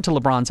important to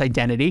LeBron's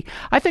identity,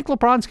 I think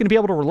LeBron's going to be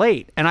able to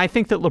relate. And I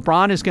think that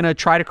LeBron is going to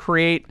try to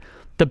create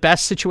the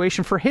best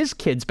situation for his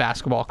kid's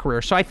basketball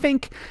career. So I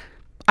think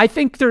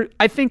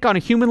on a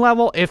human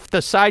level, if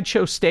the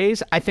sideshow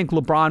stays, I think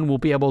LeBron will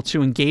be able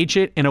to engage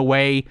it in a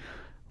way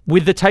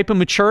with the type of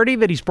maturity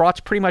that he's brought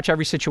to pretty much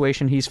every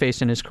situation he's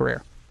faced in his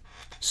career.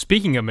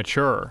 Speaking of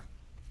mature,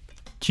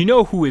 do you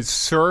know who has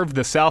served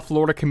the South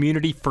Florida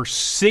community for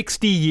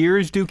 60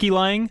 years, Dookie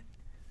Lang?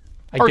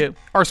 I do.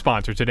 Our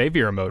sponsor today,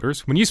 Vera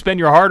Motors. When you spend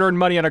your hard-earned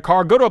money on a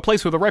car, go to a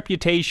place with a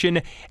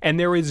reputation, and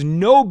there is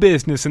no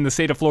business in the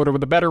state of Florida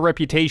with a better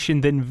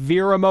reputation than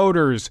Vera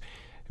Motors.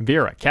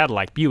 Vera,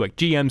 Cadillac, Buick,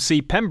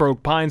 GMC,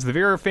 Pembroke Pines, the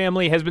Vera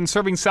family has been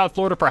serving South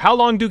Florida for how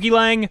long, Dookie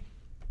Lang?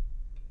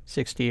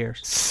 60 years.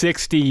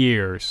 60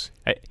 years.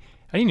 I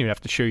didn't even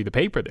have to show you the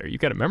paper there. You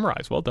got it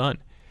memorized. Well done.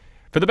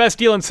 For the best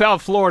deal in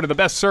South Florida, the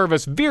best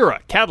service, Vera,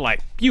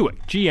 Cadillac,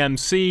 Buick,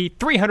 GMC,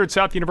 300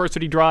 South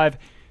University Drive,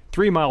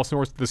 3 miles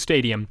north of the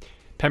stadium,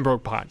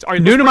 Pembroke Pines.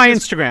 Right, New to my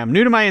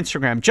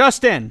Instagram.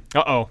 Just in.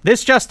 Uh-oh.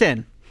 This just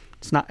in.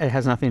 It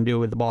has nothing to do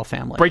with the Ball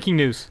family. Breaking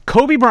news.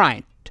 Kobe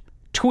Bryant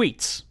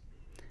tweets,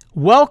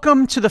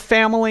 "Welcome to the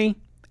family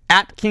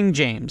at King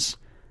James.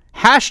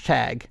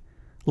 Hashtag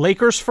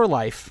Lakers for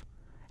life.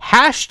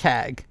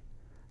 Hashtag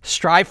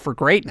strive for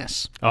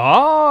greatness.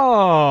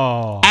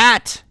 Oh.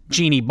 At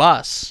Jeannie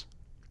Buss.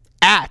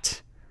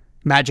 At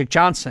Magic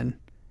Johnson.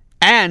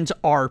 And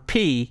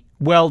RP.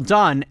 Well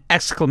done!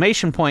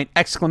 Exclamation point!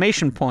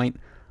 Exclamation point!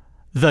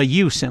 The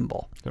U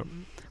symbol.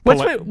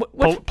 What's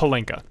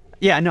Pelinka?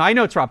 Yeah, no, I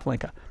know it's Rob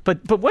Pelinka. But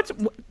what's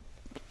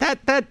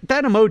that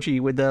emoji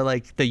with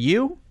the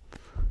U?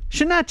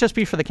 Shouldn't that just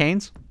be for the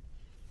Canes?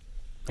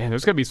 Man,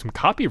 there's gonna be some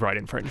copyright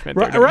infringement,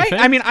 right? There, right?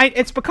 I mean,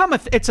 it's become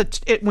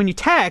when you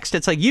text,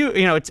 it's like when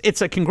you text,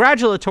 it's a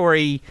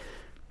congratulatory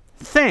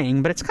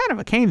thing, but it's kind of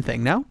a Kane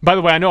thing, no? By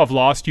the way, I know I've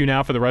lost you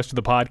now for the rest of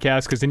the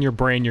podcast because in your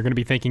brain you're going to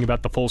be thinking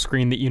about the full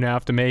screen that you now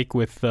have to make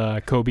with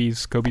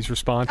Kobe's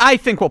response. I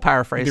think we'll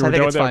paraphrase. I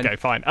think it's fine. Okay,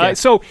 fine. Yeah.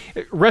 So,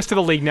 rest of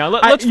the league now.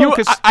 Let's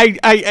focus.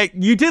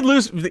 You did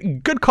lose.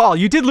 Good call.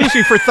 You did lose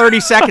me for 30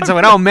 seconds. I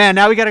went, oh man,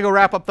 now we got to go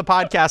wrap up the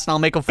podcast and I'll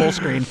make a full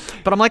screen.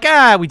 But I'm like,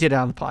 we did it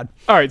on the pod.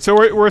 All right, so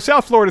we're a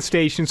South Florida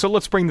station, so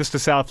let's bring this to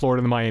South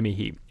Florida, the Miami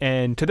Heat.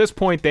 And to this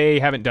point, they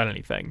haven't done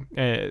anything.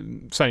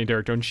 Signing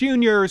Derek Jones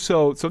Jr.,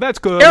 so that's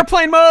good.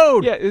 Airplane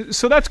mode! Yeah,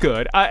 so that's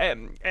good.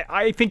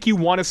 I think you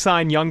want to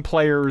sign young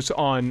players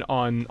on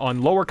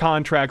lower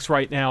contracts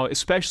right now,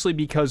 especially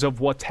because of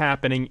what's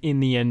happening in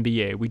the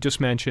NBA. We just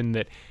mentioned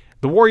that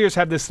the Warriors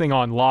have this thing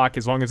on lock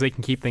as long as they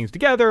can keep things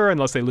together,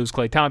 unless they lose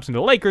Klay Thompson to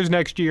the Lakers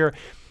next year.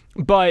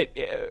 But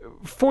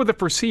for the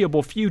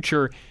foreseeable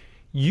future,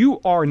 you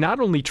are not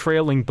only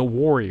trailing the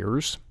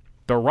Warriors,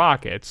 the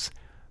Rockets,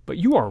 but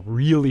you are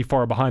really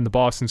far behind the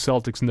Boston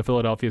Celtics and the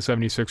Philadelphia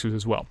 76ers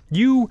as well.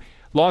 You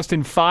lost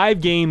in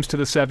 5 games to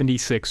the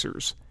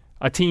 76ers,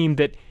 a team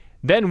that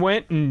then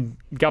went and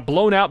got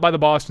blown out by the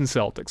Boston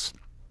Celtics.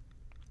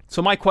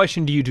 So my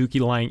question to you,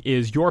 Dookie Lang,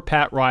 is your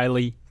Pat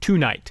Riley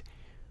tonight.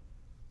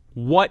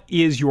 What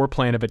is your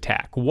plan of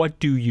attack? What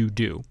do you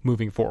do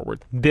moving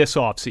forward this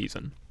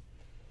offseason?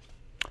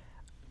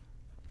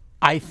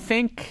 I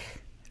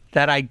think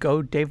that I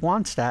go Dave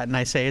Wannstedt and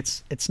I say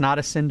it's not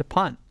a sin to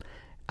punt.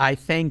 I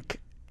think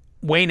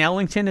Wayne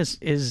Ellington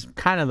is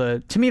kind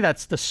of to me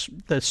that's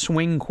the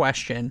swing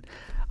question.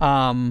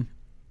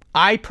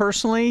 I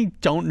personally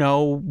don't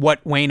know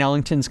what Wayne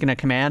Ellington's going to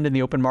command in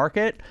the open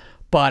market,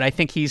 but I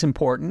think he's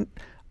important.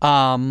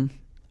 I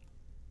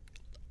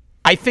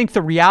think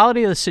the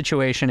reality of the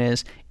situation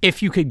is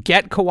if you could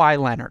get Kawhi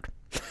Leonard,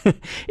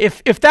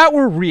 if that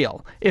were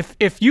real,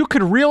 if you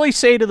could really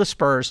say to the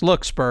Spurs,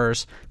 look,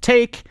 Spurs,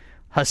 take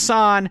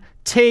Hassan,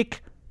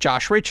 take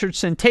Josh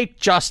Richardson, take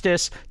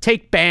Justice,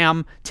 take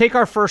Bam, take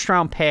our first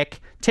round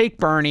pick, take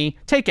Bernie,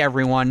 take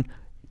everyone,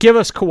 give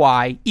us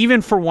Kawhi,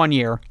 even for 1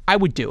 year, I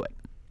would do it.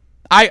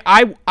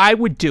 I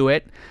would do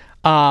it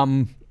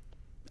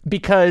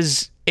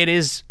because it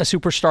is a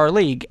superstar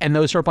league, and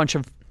those are a bunch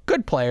of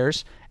good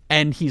players,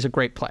 and he's a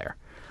great player.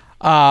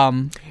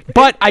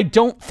 But I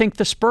don't think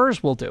the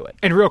Spurs will do it.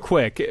 And real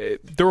quick,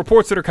 the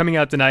reports that are coming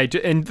out tonight,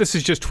 and this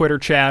is just Twitter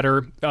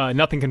chatter,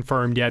 nothing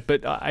confirmed yet,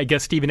 but I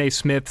guess Stephen A.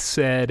 Smith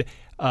said,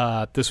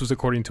 this was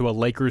according to a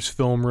Lakers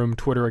Film Room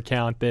Twitter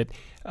account, that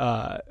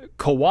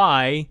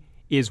Kawhi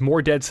is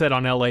more dead set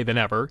on LA than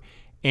ever.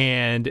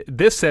 And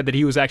this said that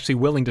he was actually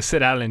willing to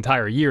sit out an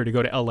entire year to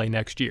go to LA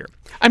next year.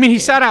 I mean, he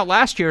sat out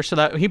last year, so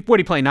that what did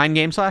he play 9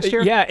 games last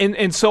year? Yeah,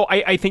 and so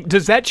I think,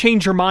 does that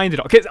change your mind at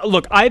all? Because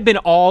look, I've been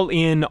all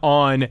in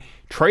on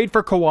trade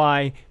for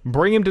Kawhi,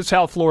 bring him to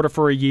South Florida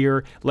for a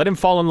year, let him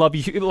fall in love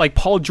like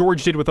Paul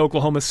George did with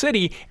Oklahoma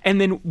City,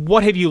 and then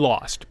what have you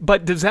lost?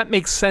 But does that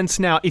make sense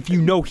now if you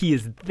know he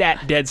is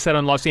that dead set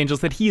on Los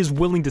Angeles that he is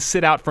willing to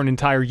sit out for an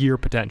entire year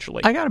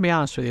potentially? I got to be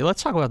honest with you.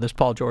 Let's talk about this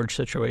Paul George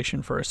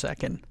situation for a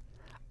second.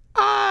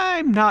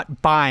 I'm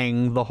not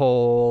buying the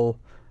whole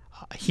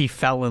he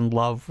fell in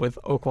love with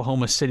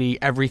Oklahoma City.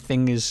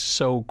 Everything is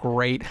so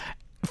great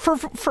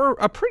for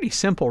a pretty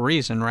simple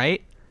reason,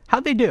 right?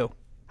 How'd they do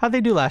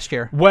last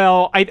year?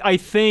 Well, I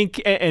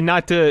think, and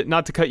not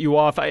to cut you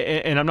off,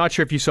 and I'm not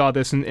sure if you saw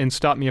this, and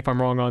stop me if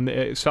I'm wrong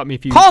on. Stop me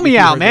if you call me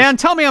out, man.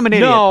 Tell me I'm an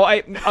idiot.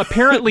 No,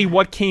 apparently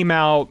what came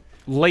out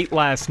late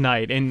last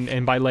night,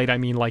 and by late I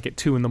mean like at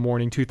 2 in the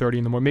morning, 2:30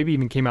 in the morning, maybe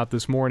even came out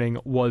this morning,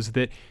 was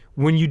that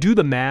when you do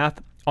the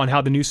math on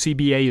how the new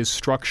CBA is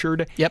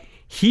structured, yep,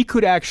 he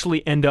could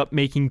actually end up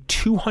making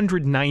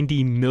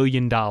 $290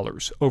 million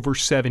over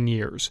 7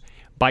 years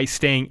by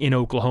staying in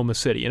Oklahoma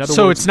City. In other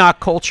words, it's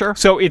not culture?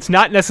 So it's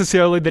not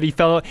necessarily that he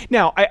fell.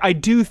 Now, I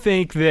do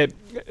think that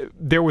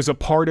there was a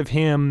part of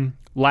him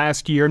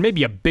last year, and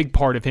maybe a big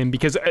part of him,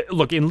 because,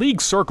 look, in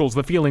league circles,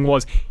 the feeling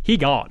was he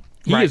gone.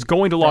 He is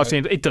going to Los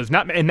Angeles. It does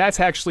not, and that's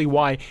actually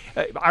why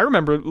I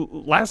remember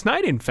last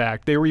night, in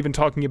fact, they were even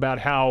talking about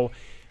how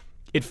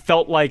it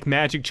felt like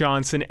Magic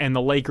Johnson and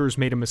the Lakers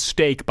made a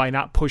mistake by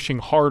not pushing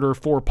harder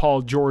for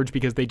Paul George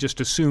because they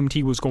just assumed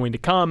he was going to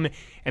come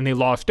and they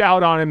lost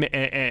out on him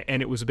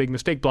and it was a big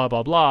mistake, blah,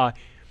 blah, blah.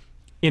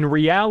 In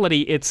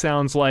reality, it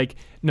sounds like,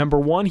 number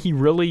one, he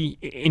really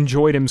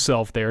enjoyed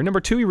himself there. Number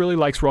two, he really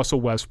likes Russell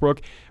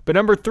Westbrook. But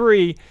number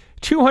three,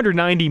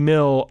 $290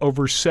 million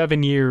over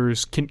 7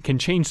 years can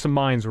change some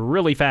minds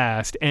really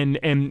fast. And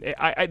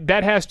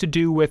that has to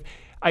do with,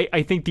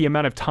 I think, the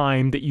amount of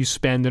time that you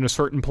spend in a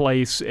certain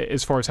place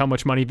as far as how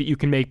much money that you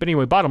can make. But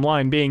anyway, bottom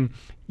line being,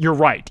 you're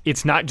right.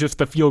 It's not just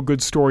the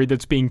feel-good story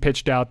that's being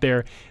pitched out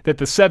there, that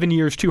the 7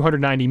 years,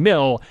 $290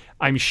 million,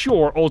 I'm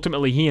sure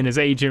ultimately he and his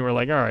agent were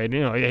like, all right,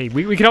 hey,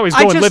 we can always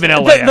go and live in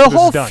LA. The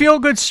whole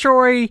feel-good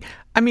story,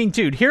 I mean,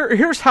 dude,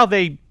 here's how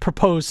they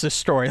proposed this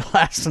story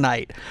last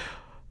night.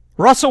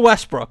 Russell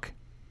Westbrook,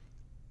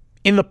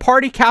 in the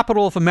party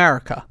capital of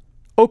America,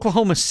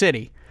 Oklahoma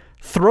City,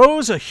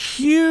 throws a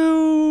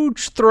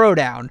huge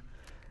throwdown,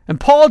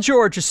 and Paul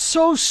George is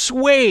so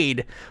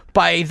swayed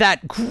by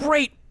that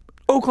great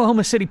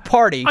Oklahoma City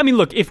party. I mean,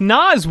 look, if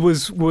Nas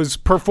was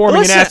performing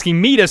Listen, and asking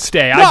me to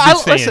stay, I'd be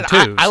staying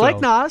too. I like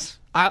Nas.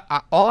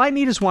 All I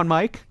need is one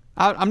mic.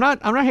 I'm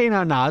not hating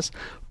on Nas,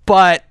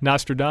 but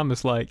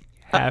Nostradamus, like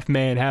half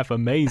man, half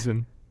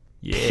amazing.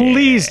 Yeah,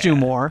 please do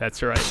more.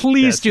 That's right.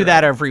 Please do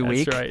that every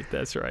week.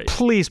 That's right.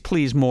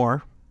 Please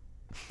more.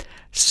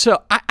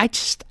 So I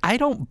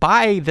don't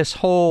buy this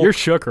whole. You're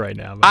shook right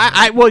now.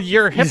 Well,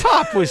 your hip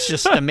hop was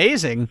just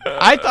amazing.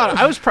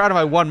 I was proud of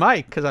my one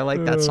mic because I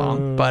like that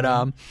song, but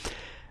I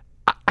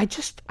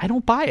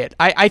don't buy it.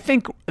 I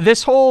think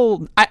this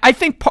whole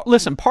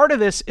listen, part of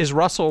this is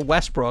Russell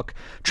Westbrook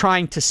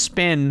trying to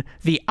spin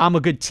the "I'm a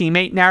good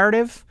teammate"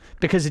 narrative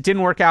because it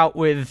didn't work out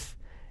with.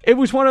 It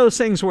was one of those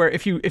things where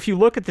if you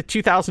look at the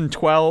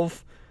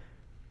 2012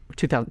 or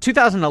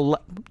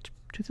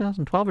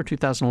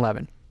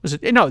 2011. Was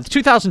it? No, the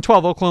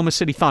 2012 Oklahoma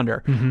City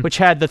Thunder, which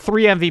had the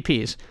 3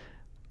 MVPs,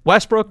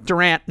 Westbrook,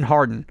 Durant, and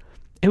Harden.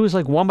 It was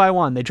like one by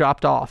one they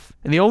dropped off,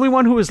 and the only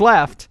one who was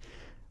left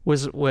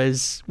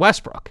was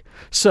Westbrook.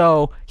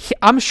 So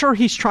I'm sure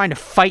he's trying to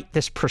fight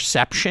this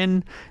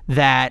perception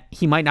that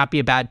he might not be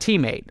a bad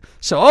teammate.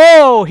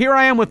 So, here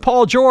I am with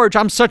Paul George.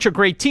 I'm such a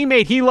great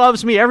teammate. He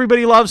loves me.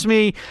 Everybody loves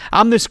me.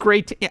 I'm this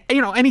great,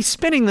 and he's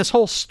spinning this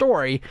whole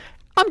story.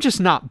 I'm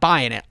just not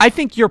buying it. I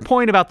think your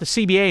point about the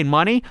CBA and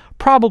money,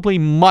 probably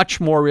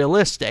much more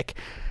realistic.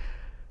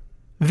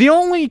 The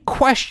only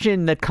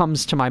question that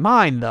comes to my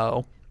mind,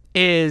 though,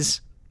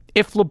 is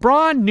if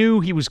LeBron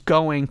knew he was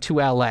going to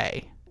LA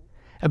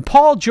and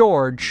Paul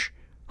George,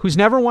 who's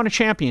never won a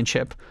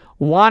championship,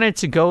 wanted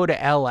to go to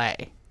LA,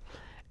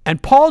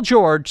 and Paul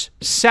George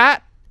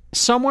sat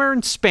somewhere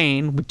in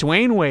Spain with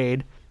Dwayne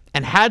Wade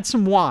and had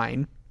some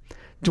wine,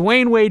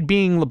 Dwayne Wade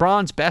being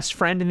LeBron's best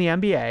friend in the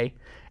NBA,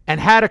 and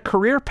had a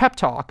career pep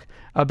talk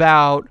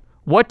about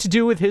what to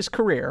do with his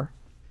career.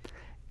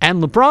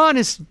 And LeBron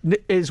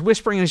is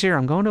whispering in his ear,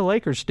 I'm going to the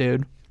Lakers,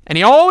 dude. And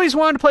he always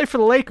wanted to play for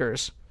the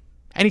Lakers.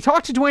 And he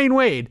talked to Dwayne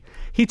Wade.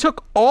 He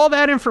took all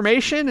that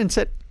information and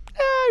said,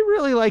 I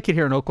really like it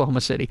here in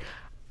Oklahoma City.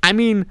 I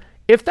mean,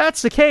 if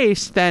that's the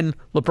case, then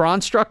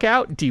LeBron struck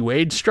out,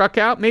 D-Wade struck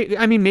out.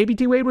 Maybe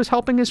D-Wade was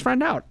helping his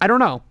friend out. I don't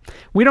know.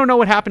 We don't know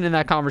what happened in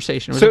that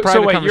conversation. It was a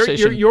private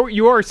conversation.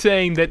 You are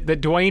saying that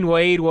Dwayne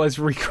Wade was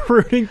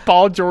recruiting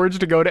Paul George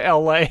to go to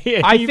L.A.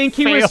 I think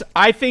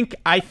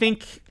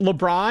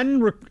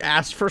LeBron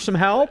asked for some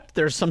help.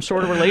 There's some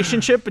sort of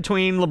relationship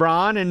between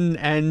LeBron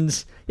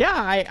and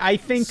I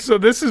think. So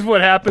this is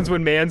what happens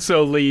when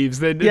Manso leaves.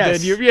 Then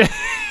yes.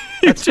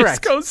 That's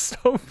correct.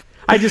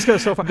 I just go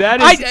so far.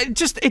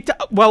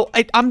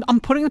 I'm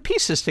putting the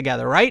pieces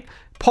together, right?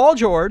 Paul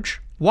George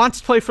wants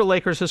to play for the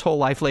Lakers his whole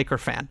life, Laker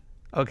fan.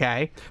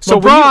 Okay. So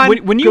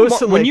when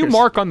you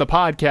mark on the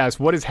podcast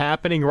what is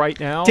happening right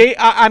now,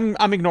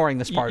 I'm ignoring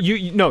this part.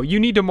 You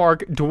need to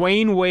mark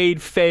Dwayne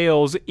Wade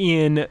fails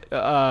in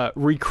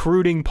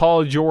recruiting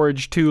Paul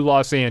George to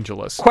Los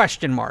Angeles.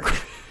 Question mark.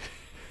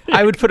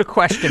 I would put a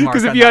question mark.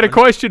 Because if you had a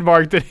question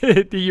mark, then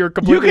you're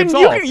completely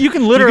insolved. You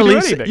can literally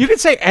you can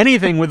say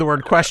anything with the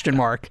word question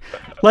mark.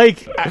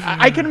 Like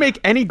I can make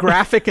any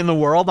graphic in the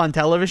world on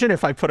television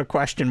if I put a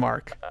question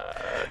mark.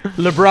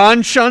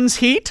 LeBron shuns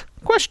Heat?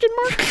 Question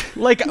mark?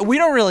 Like we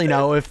don't really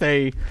know if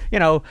they,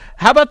 how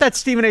about that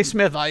Stephen A.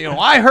 Smith?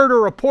 I heard a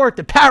report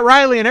that Pat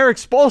Riley and Eric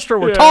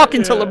Spoelstra were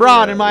talking to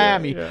LeBron in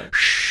Miami.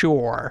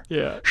 Sure.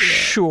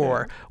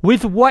 Sure.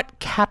 With what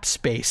cap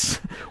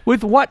space?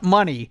 With what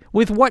money?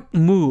 With what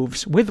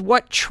moves? With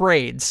what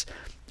trades?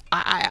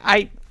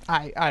 I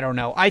don't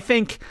know. I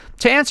think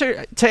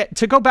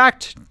to go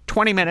back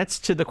 20 minutes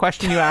to the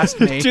question you asked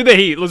me. To the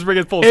Heat. Let's bring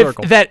it full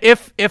circle.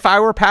 If I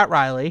were Pat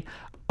Riley,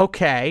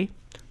 okay.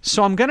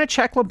 So I'm going to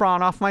check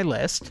LeBron off my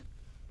list,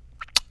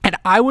 and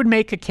I would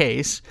make a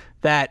case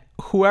that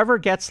whoever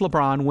gets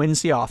LeBron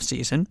wins the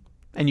offseason,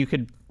 and you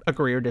could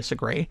agree or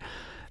disagree,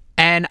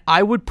 and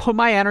I would put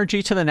my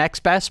energy to the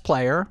next best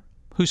player,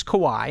 who's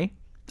Kawhi.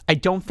 I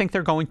don't think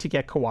they're going to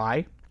get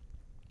Kawhi.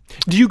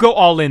 Do you go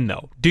all in,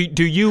 though? Do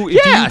you?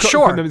 Yeah,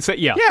 sure.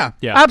 Yeah,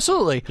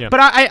 absolutely. Yeah. But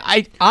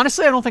I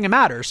honestly, I don't think it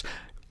matters.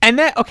 And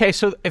then, okay,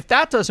 so if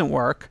that doesn't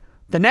work,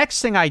 the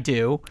next thing I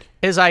do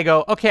is I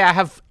go, okay, I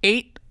have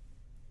 8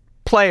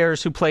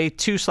 players who play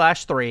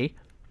 2/3.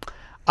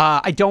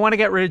 I don't want to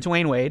get rid of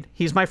Dwayne Wade.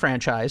 He's my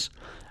franchise.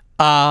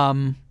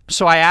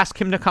 So I ask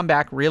him to come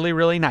back really,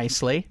 really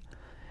nicely.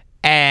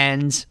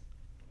 And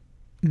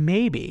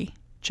maybe,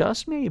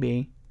 just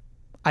maybe,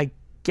 I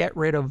get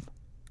rid of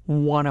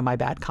one of my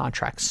bad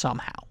contracts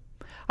somehow.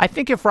 I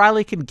think if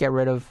Riley can get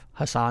rid of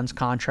Hassan's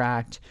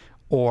contract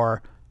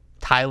or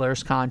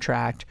Tyler's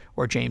contract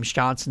or James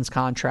Johnson's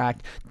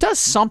contract, does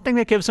something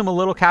that gives him a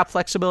little cap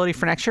flexibility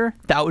for next year,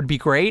 that would be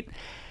great.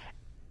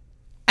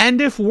 And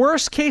if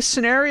worst case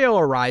scenario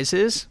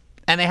arises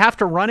and they have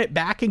to run it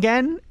back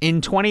again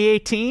in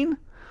 2018,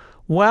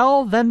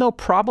 well, then they'll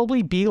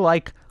probably be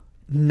like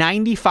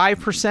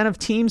 95% of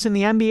teams in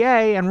the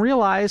NBA and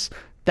realize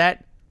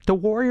that the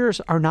Warriors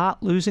are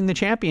not losing the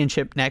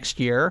championship next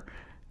year.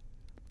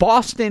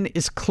 Boston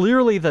is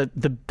clearly the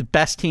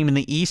best team in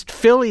the East.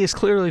 Philly is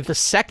clearly the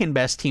second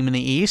best team in the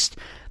East.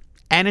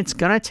 and it's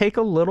going to take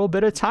a little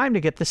bit of time to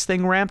get this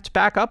thing ramped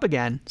back up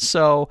again.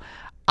 So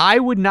I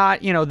would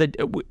not,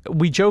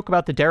 we joke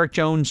about the Derek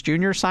Jones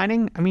Jr.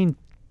 signing. I mean,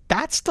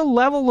 that's the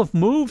level of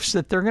moves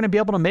that they're going to be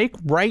able to make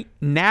right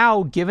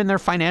now, given their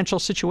financial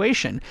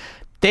situation.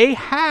 They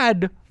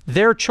had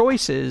their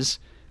choices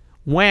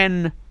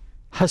when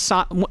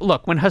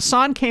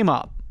Hassan came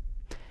up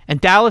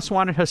and Dallas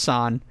wanted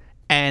Hassan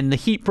and the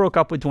Heat broke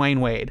up with Dwayne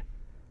Wade.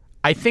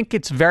 I think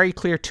it's very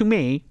clear to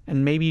me,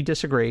 and maybe you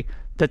disagree,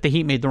 that the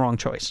Heat made the wrong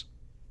choice.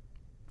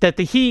 That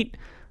the Heat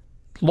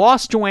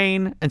lost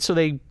Dwayne, and so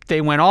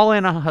they went all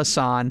in on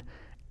Hassan,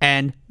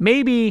 and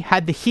maybe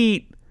had the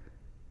Heat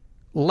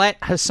let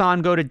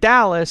Hassan go to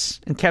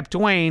Dallas and kept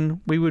Dwayne,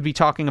 we would be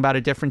talking about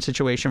a different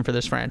situation for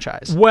this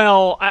franchise.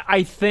 Well,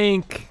 I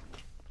think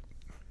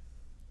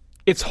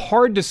it's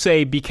hard to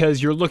say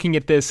because you're looking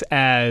at this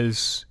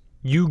as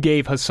you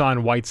gave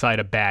Hassan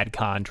Whiteside a bad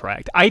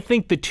contract. I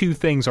think the two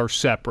things are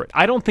separate.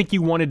 I don't think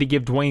you wanted to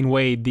give Dwayne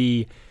Wade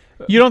the...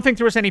 You don't think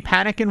there was any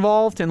panic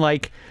involved? And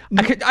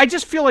I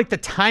just feel like the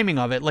timing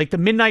of it, like the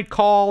midnight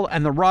call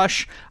and the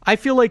rush, I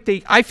feel like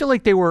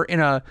they were in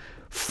a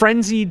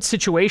frenzied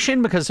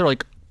situation because they're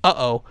like,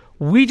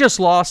 we just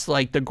lost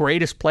like the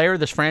greatest player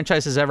this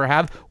franchise has ever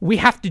had. We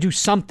have to do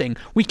something.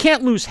 We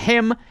can't lose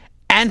him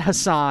and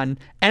Hassan,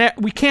 and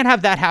we can't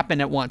have that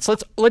happen at once.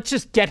 Let's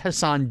just get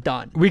Hassan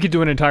done. We could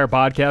do an entire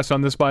podcast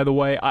on this, by the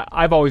way.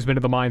 I've always been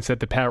of the mindset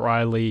that Pat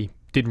Riley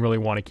didn't really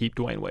want to keep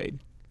Dwayne Wade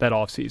that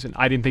offseason.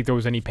 I didn't think there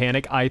was any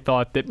panic. I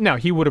thought that, now,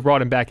 he would have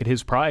brought him back at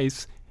his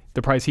price,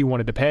 the price he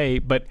wanted to pay,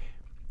 but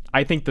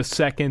I think the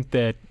second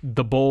that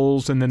the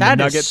Bulls and then the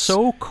Nuggets... That is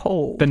so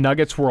cold. The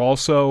Nuggets were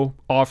also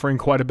offering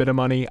quite a bit of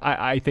money.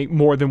 I think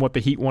more than what the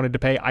Heat wanted to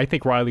pay. I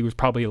think Riley was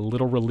probably a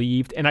little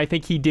relieved, and I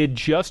think he did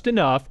just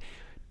enough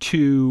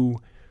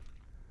to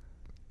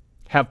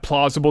have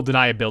plausible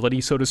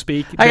deniability, so to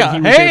speak.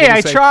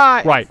 I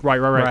tried.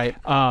 Right.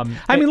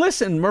 I mean,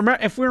 listen,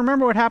 if we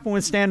remember what happened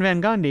with Stan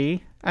Van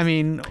Gundy, I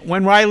mean,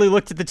 when Riley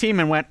looked at the team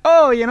and went,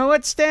 oh, you know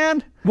what,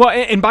 Stan? Well,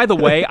 and by the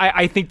way,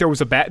 I think there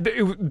was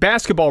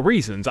basketball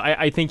reasons.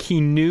 I think he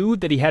knew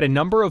that he had a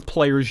number of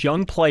players,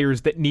 young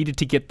players, that needed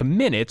to get the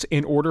minutes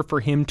in order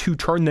for him to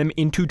turn them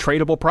into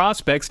tradable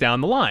prospects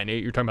down the line.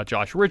 You're talking about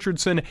Josh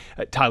Richardson,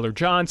 Tyler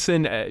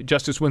Johnson,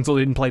 Justice Winslow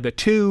didn't play the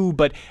two,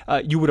 but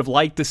you would have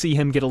liked to see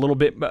him get a little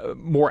bit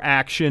more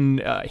action,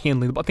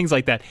 handling the ball, things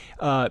like that.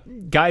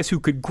 Guys who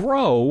could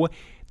grow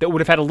that would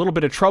have had a little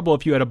bit of trouble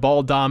if you had a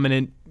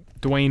ball-dominant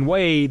Dwayne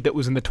Wade that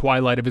was in the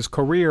twilight of his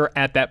career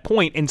at that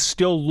point and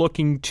still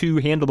looking to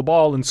handle the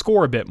ball and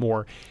score a bit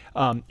more.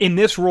 In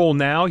this role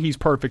now, he's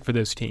perfect for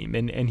this team,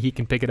 and he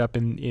can pick it up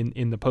in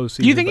the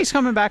postseason. Do you think he's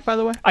coming back, by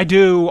the way? I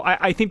do.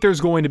 I think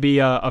there's going to be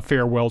a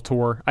farewell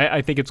tour.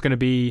 I think it's going to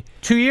be...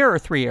 2-year or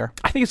 3-year?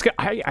 I think it's.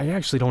 I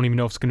actually don't even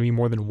know if it's going to be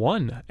more than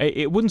one.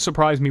 It wouldn't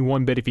surprise me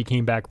one bit if he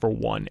came back for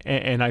one,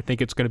 and I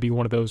think it's going to be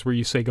one of those where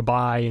you say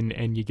goodbye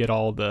and you get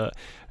all the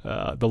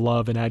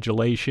love and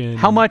adulation.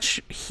 How much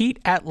Heat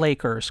at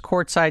Lakers,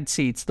 courtside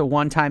seats, the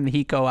one time the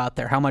Heat go out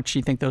there, how much do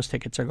you think those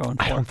tickets are going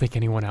for? I don't think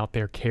anyone out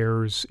there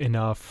cares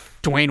enough.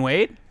 Dwayne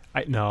Wade?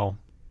 No.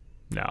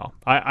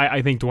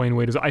 I think Dwayne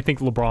Wade is. I think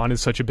LeBron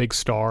is such a big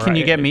star. Can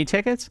you get me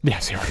tickets?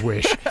 Yes, I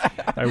wish.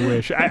 I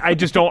wish. I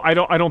just don't. I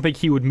don't think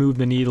he would move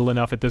the needle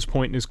enough at this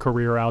point in his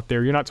career out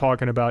there. You're not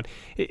talking about.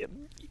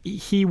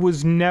 He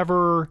was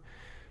never.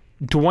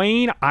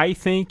 Dwayne, I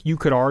think you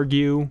could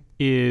argue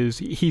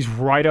he's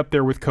right up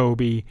there with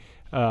Kobe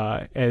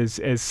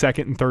as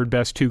second and third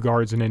best two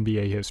guards in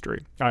NBA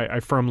history. I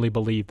firmly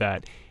believe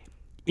that.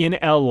 In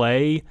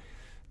LA,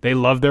 they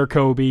love their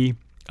Kobe.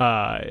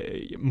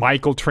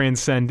 Michael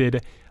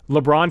transcended.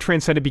 LeBron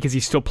transcended because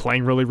he's still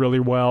playing really, really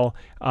well.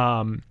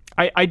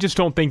 I just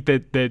don't think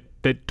that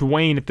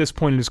Dwayne at this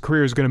point in his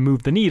career is going to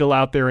move the needle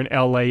out there in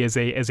LA as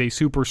a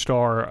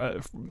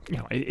superstar.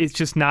 It's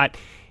just not.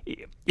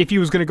 If he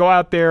was going to go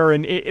out there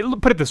and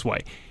put it this way,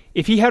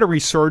 if he had a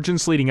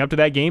resurgence leading up to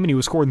that game and he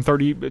was scoring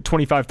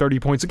 25, 30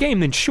 points a game,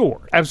 then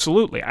sure,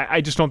 absolutely.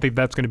 I just don't think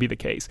that's going to be the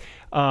case.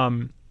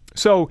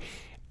 So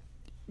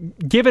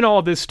given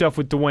all this stuff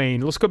with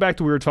Dwayne, let's go back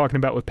to what we were talking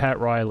about with Pat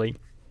Riley.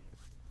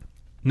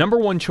 Number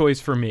one choice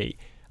for me,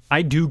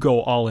 I do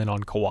go all in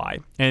on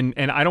Kawhi. And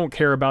I don't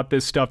care about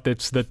this stuff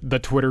that's the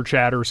Twitter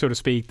chatter, so to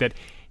speak, that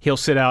he'll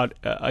sit out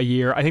a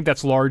year. I think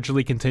that's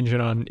largely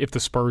contingent on if the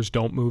Spurs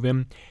don't move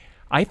him.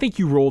 I think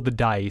you roll the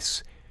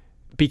dice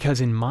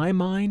because in my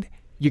mind,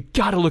 you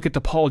got to look at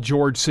the Paul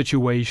George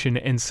situation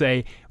and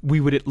say we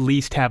would at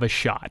least have a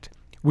shot.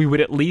 We would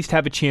at least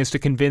have a chance to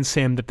convince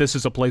him that this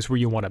is a place where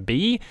you want to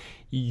be.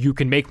 You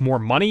can make more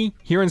money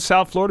here in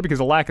South Florida because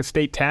of lack of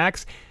state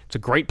tax. It's a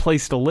great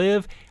place to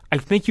live. I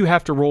think you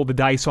have to roll the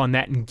dice on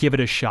that and give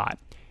it a shot.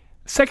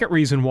 Second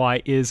reason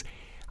why is,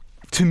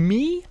 to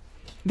me,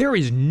 there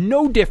is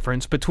no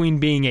difference between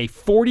being a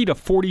 40 to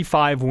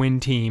 45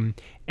 win team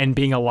and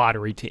being a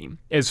lottery team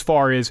as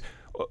far as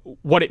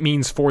what it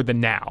means for the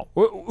now.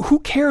 Who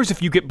cares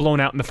if you get blown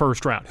out in the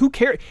first round? Who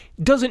cares?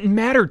 It doesn't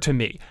matter to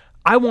me.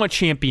 I want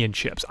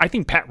championships. I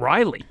think Pat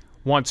Riley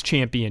wants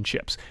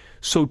championships.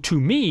 So to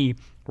me,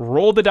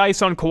 roll the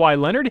dice on Kawhi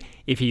Leonard.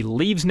 If he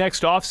leaves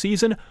next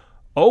offseason,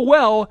 oh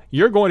well,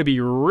 you're going to be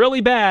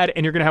really bad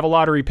and you're going to have a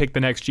lottery pick the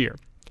next year.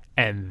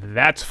 And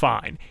that's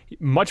fine.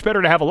 Much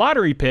better to have a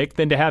lottery pick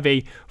than to have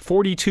a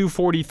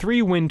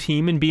 42-43 win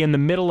team and be in the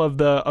middle of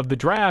the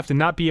draft and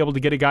not be able to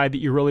get a guy that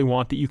you really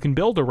want that you can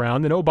build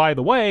around. And oh, by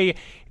the way,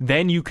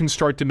 then you can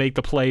start to make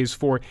the plays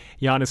for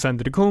Giannis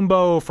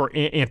Antetokounmpo, for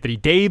Anthony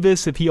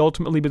Davis if he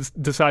ultimately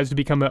decides to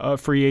become a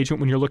free agent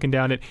when you're looking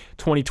down at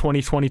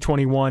 2020,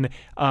 2021.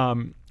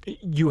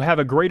 You have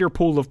a greater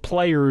pool of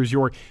players,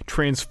 your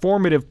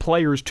transformative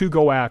players to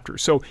go after.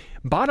 So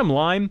bottom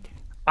line,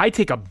 I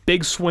take a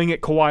big swing at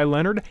Kawhi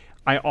Leonard.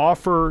 I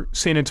offer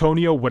San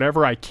Antonio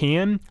whatever I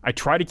can. I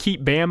try to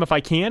keep Bam if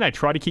I can. I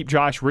try to keep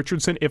Josh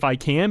Richardson if I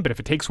can. But if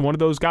it takes one of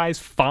those guys,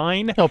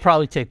 fine. He'll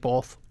probably take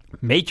both.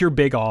 Make your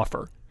big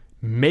offer.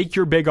 Make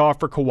your big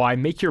offer, Kawhi.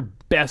 Make your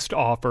best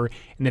offer.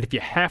 And then if you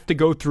have to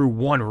go through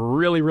one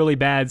really, really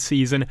bad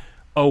season,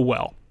 oh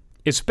well.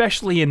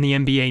 Especially in the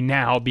NBA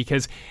now,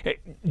 because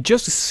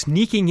just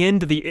sneaking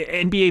into the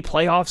NBA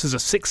playoffs as a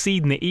 6th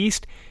seed in the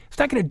East, it's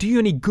not going to do you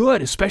any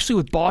good, especially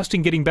with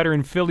Boston getting better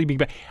and Philly being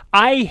better.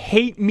 I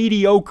hate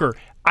mediocre.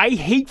 I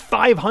hate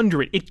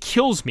 500. It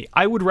kills me.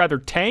 I would rather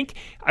tank.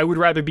 I would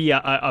rather be a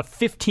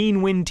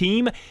 15-win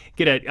team,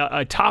 get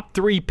a top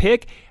 3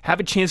 pick, have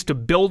a chance to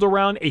build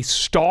around a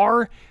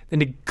star, than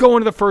to go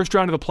into the first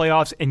round of the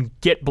playoffs and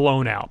get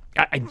blown out.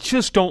 I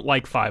just don't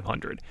like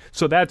 500.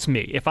 So that's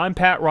me. If I'm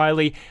Pat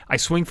Riley, I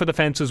swing for the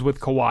fences with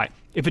Kawhi.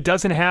 If it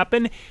doesn't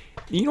happen,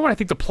 you know what I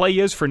think the play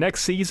is for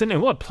next season? And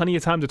we'll have plenty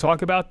of time to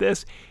talk about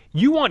this.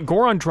 You want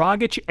Goran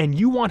Dragic and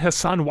you want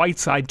Hassan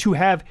Whiteside to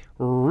have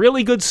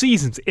really good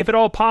seasons, if at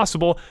all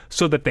possible,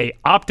 so that they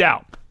opt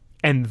out.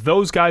 And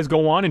those guys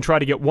go on and try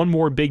to get one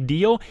more big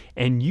deal,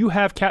 and you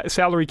have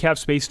salary cap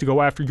space to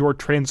go after your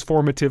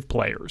transformative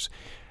players.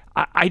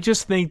 I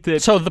just think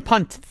that... So the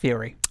punt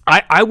theory.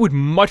 I would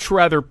much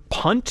rather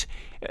punt,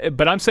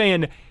 but I'm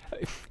saying...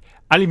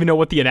 I don't even know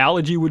what the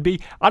analogy would be.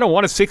 I don't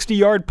want a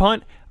 60-yard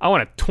punt. I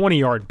want a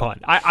 20-yard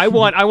punt. I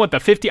want the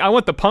 50. I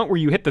want the punt where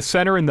you hit the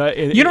center in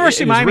the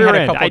University of Miami had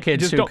a couple of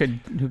kids who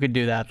could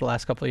do that the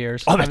last couple of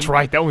years. Oh, that's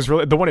right. That was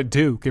really the one at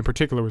Duke in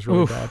particular was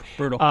really bad.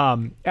 Brutal.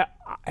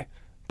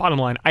 Bottom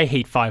line, I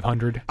hate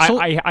 500. So,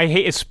 I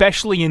hate,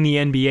 especially in the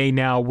NBA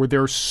now, where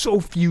there are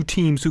so few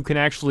teams who can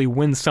actually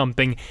win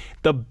something.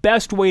 The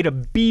best way to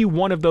be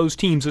one of those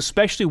teams,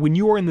 especially when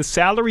you are in the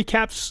salary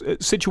cap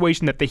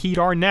situation that the Heat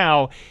are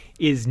now,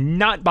 is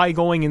not by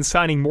going and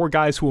signing more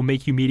guys who will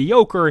make you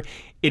mediocre.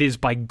 It is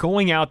by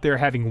going out there,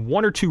 having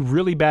 1 or 2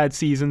 really bad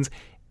seasons,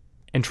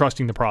 and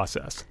trusting the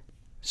process.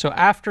 So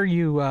after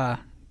you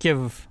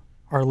give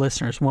our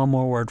listeners one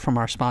more word from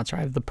our sponsor, I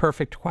have the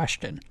perfect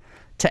question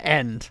to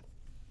end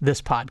this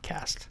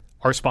podcast.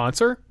 Our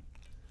sponsor?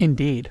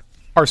 Indeed.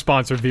 Our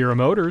sponsor, Vera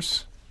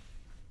Motors.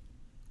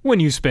 When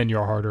you spend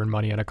your hard-earned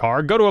money on a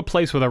car, go to a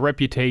place with a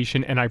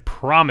reputation, and I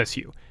promise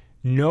you,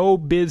 no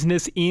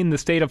business in the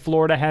state of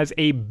Florida has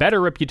a better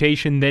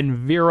reputation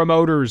than Vera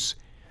Motors.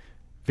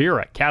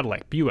 Vera,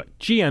 Cadillac, Buick,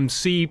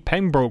 GMC,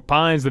 Pembroke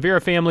Pines. The Vera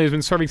family has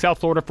been serving South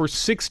Florida for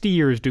 60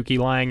 years, Dookie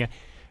Lang.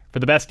 For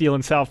the best deal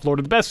in South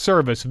Florida, the best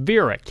service,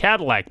 Vera,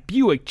 Cadillac,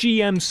 Buick,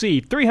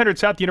 GMC, 300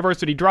 South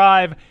University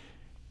Drive,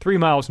 3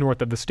 miles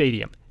north of the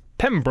stadium.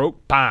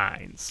 Pembroke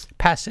Pines.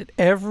 Pass it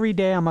every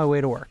day on my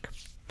way to work.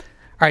 All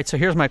right, so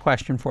here's my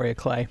question for you,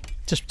 Clay.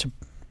 Just to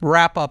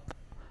wrap up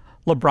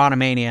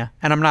LeBronomania,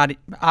 and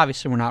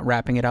we're not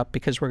wrapping it up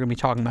because we're going to be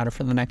talking about it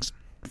for the next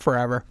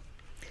forever.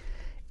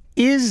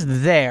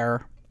 Is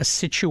there a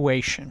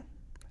situation,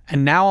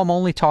 and now I'm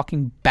only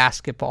talking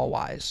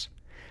basketball-wise,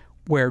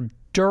 where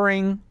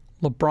during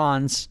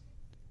LeBron's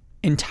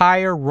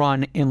entire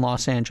run in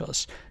Los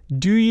Angeles,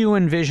 do you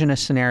envision a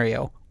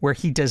scenario where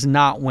he does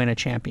not win a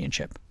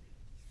championship?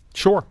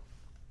 Sure.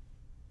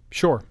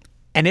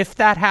 And if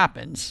that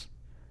happens,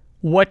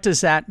 what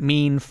does that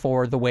mean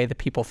for the way that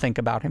people think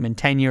about him in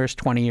 10 years,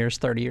 20 years,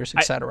 30 years,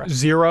 etc.?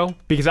 0,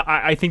 because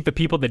I think the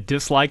people that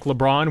dislike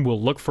LeBron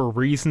will look for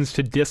reasons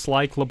to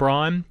dislike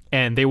LeBron,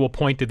 and they will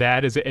point to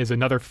that as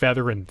another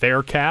feather in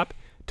their cap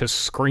to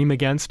scream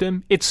against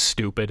him. It's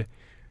stupid.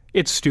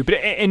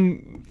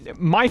 And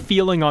my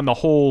feeling on the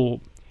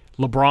whole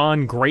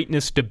LeBron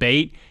greatness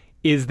debate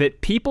is that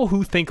people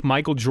who think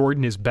Michael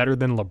Jordan is better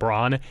than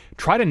LeBron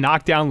try to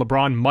knock down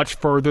LeBron much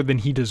further than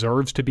he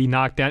deserves to be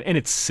knocked down, and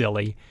it's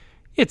silly.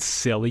 It's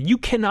silly. You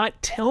cannot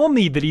tell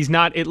me that he's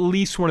not at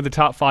least one of the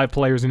top 5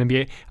 players in the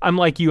NBA. I'm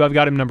like you, I've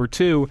got him number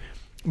 2.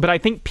 But I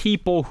think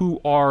people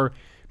who are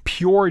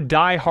pure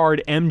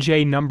diehard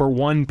MJ number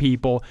 1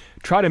 people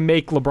try to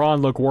make LeBron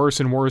look worse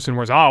and worse and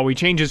worse. Oh, he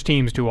changes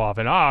teams too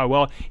often.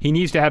 Well, he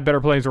needs to have better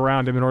players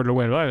around him in order to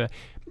win.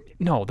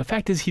 No, the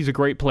fact is he's a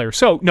great player.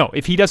 So, no,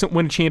 if he doesn't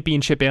win a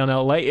championship in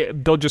LA,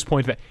 they'll just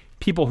point to that.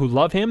 People who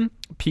love him,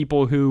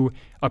 people who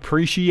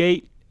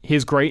appreciate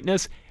his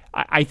greatness,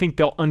 I think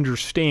they'll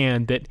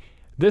understand that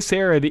this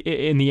era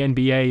in the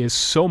NBA is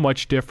so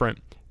much different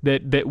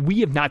that we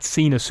have not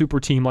seen a super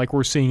team like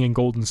we're seeing in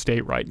Golden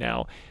State right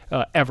now,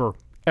 ever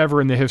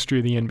ever in the history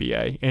of the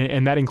NBA,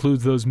 and that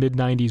includes those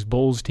mid-'90s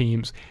Bulls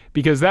teams,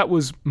 because that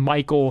was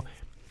Michael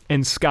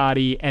and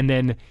Scottie and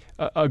then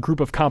a group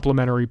of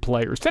complementary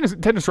players.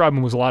 Dennis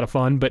Rodman was a lot of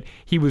fun, but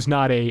he was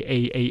not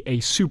a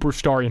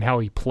superstar in how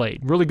he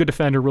played. Really good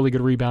defender, really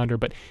good rebounder,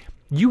 but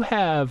you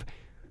have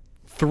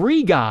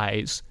three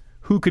guys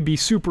who could be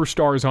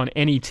superstars on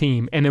any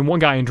team, and then one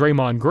guy in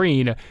Draymond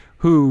Green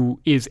who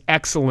is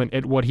excellent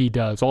at what he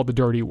does, all the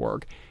dirty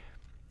work.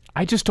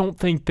 I just don't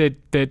think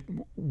that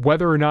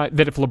whether or not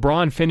that if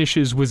LeBron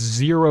finishes with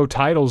 0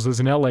 titles as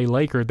an LA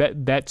Laker,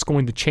 that's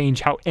going to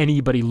change how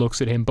anybody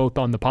looks at him, both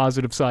on the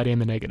positive side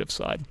and the negative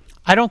side.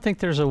 I don't think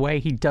there's a way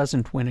he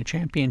doesn't win a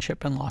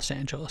championship in Los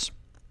Angeles.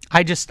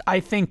 I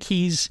think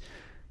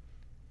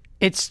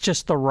it's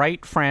just the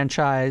right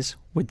franchise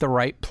with the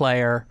right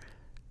player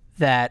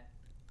that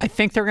I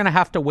think they're going to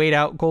have to wait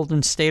out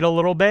Golden State a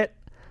little bit,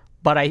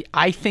 but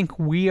I think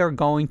we are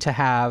going to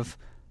have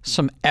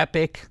some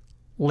epic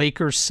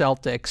Lakers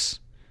Celtics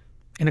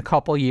in a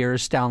couple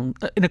years time.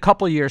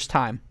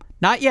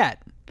 Not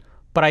yet,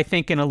 but I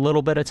think in a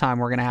little bit of time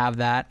we're going to have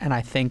that, and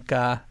I think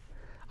I'm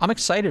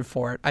excited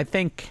for it. I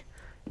think,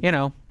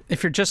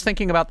 if you're just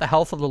thinking about the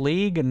health of the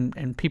league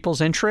and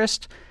people's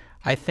interest,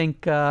 I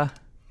think LeBron's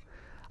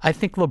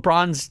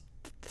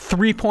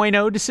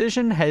 3.0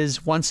 decision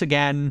has once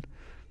again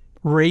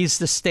raised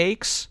the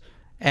stakes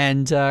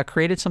and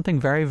created something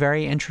very,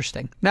 very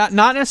interesting. Not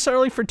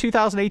necessarily for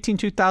 2018,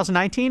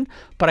 2019,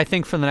 but I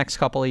think for the next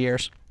couple of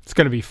years. It's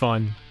going to be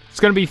fun.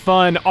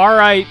 All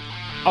right,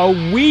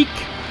 a week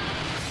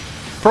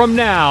from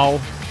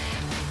now,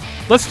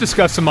 let's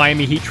discuss some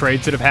Miami Heat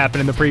trades that have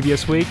happened in the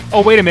previous week.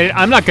 Oh, wait a minute.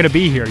 I'm not going to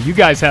be here. You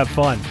guys have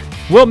fun.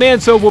 Will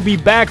Manso will be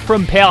back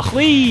from Paris.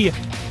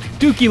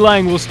 Dookie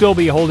Lang will still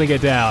be holding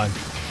it down.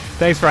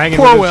 Thanks for hanging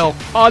with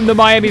us on the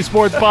Miami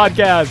Sports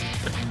Podcast.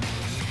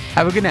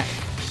 Have a good night.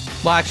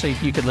 Well, actually,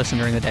 you could listen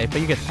during the day,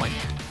 but you get the point.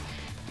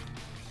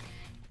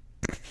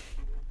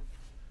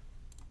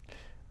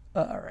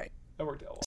 All right. That worked out well.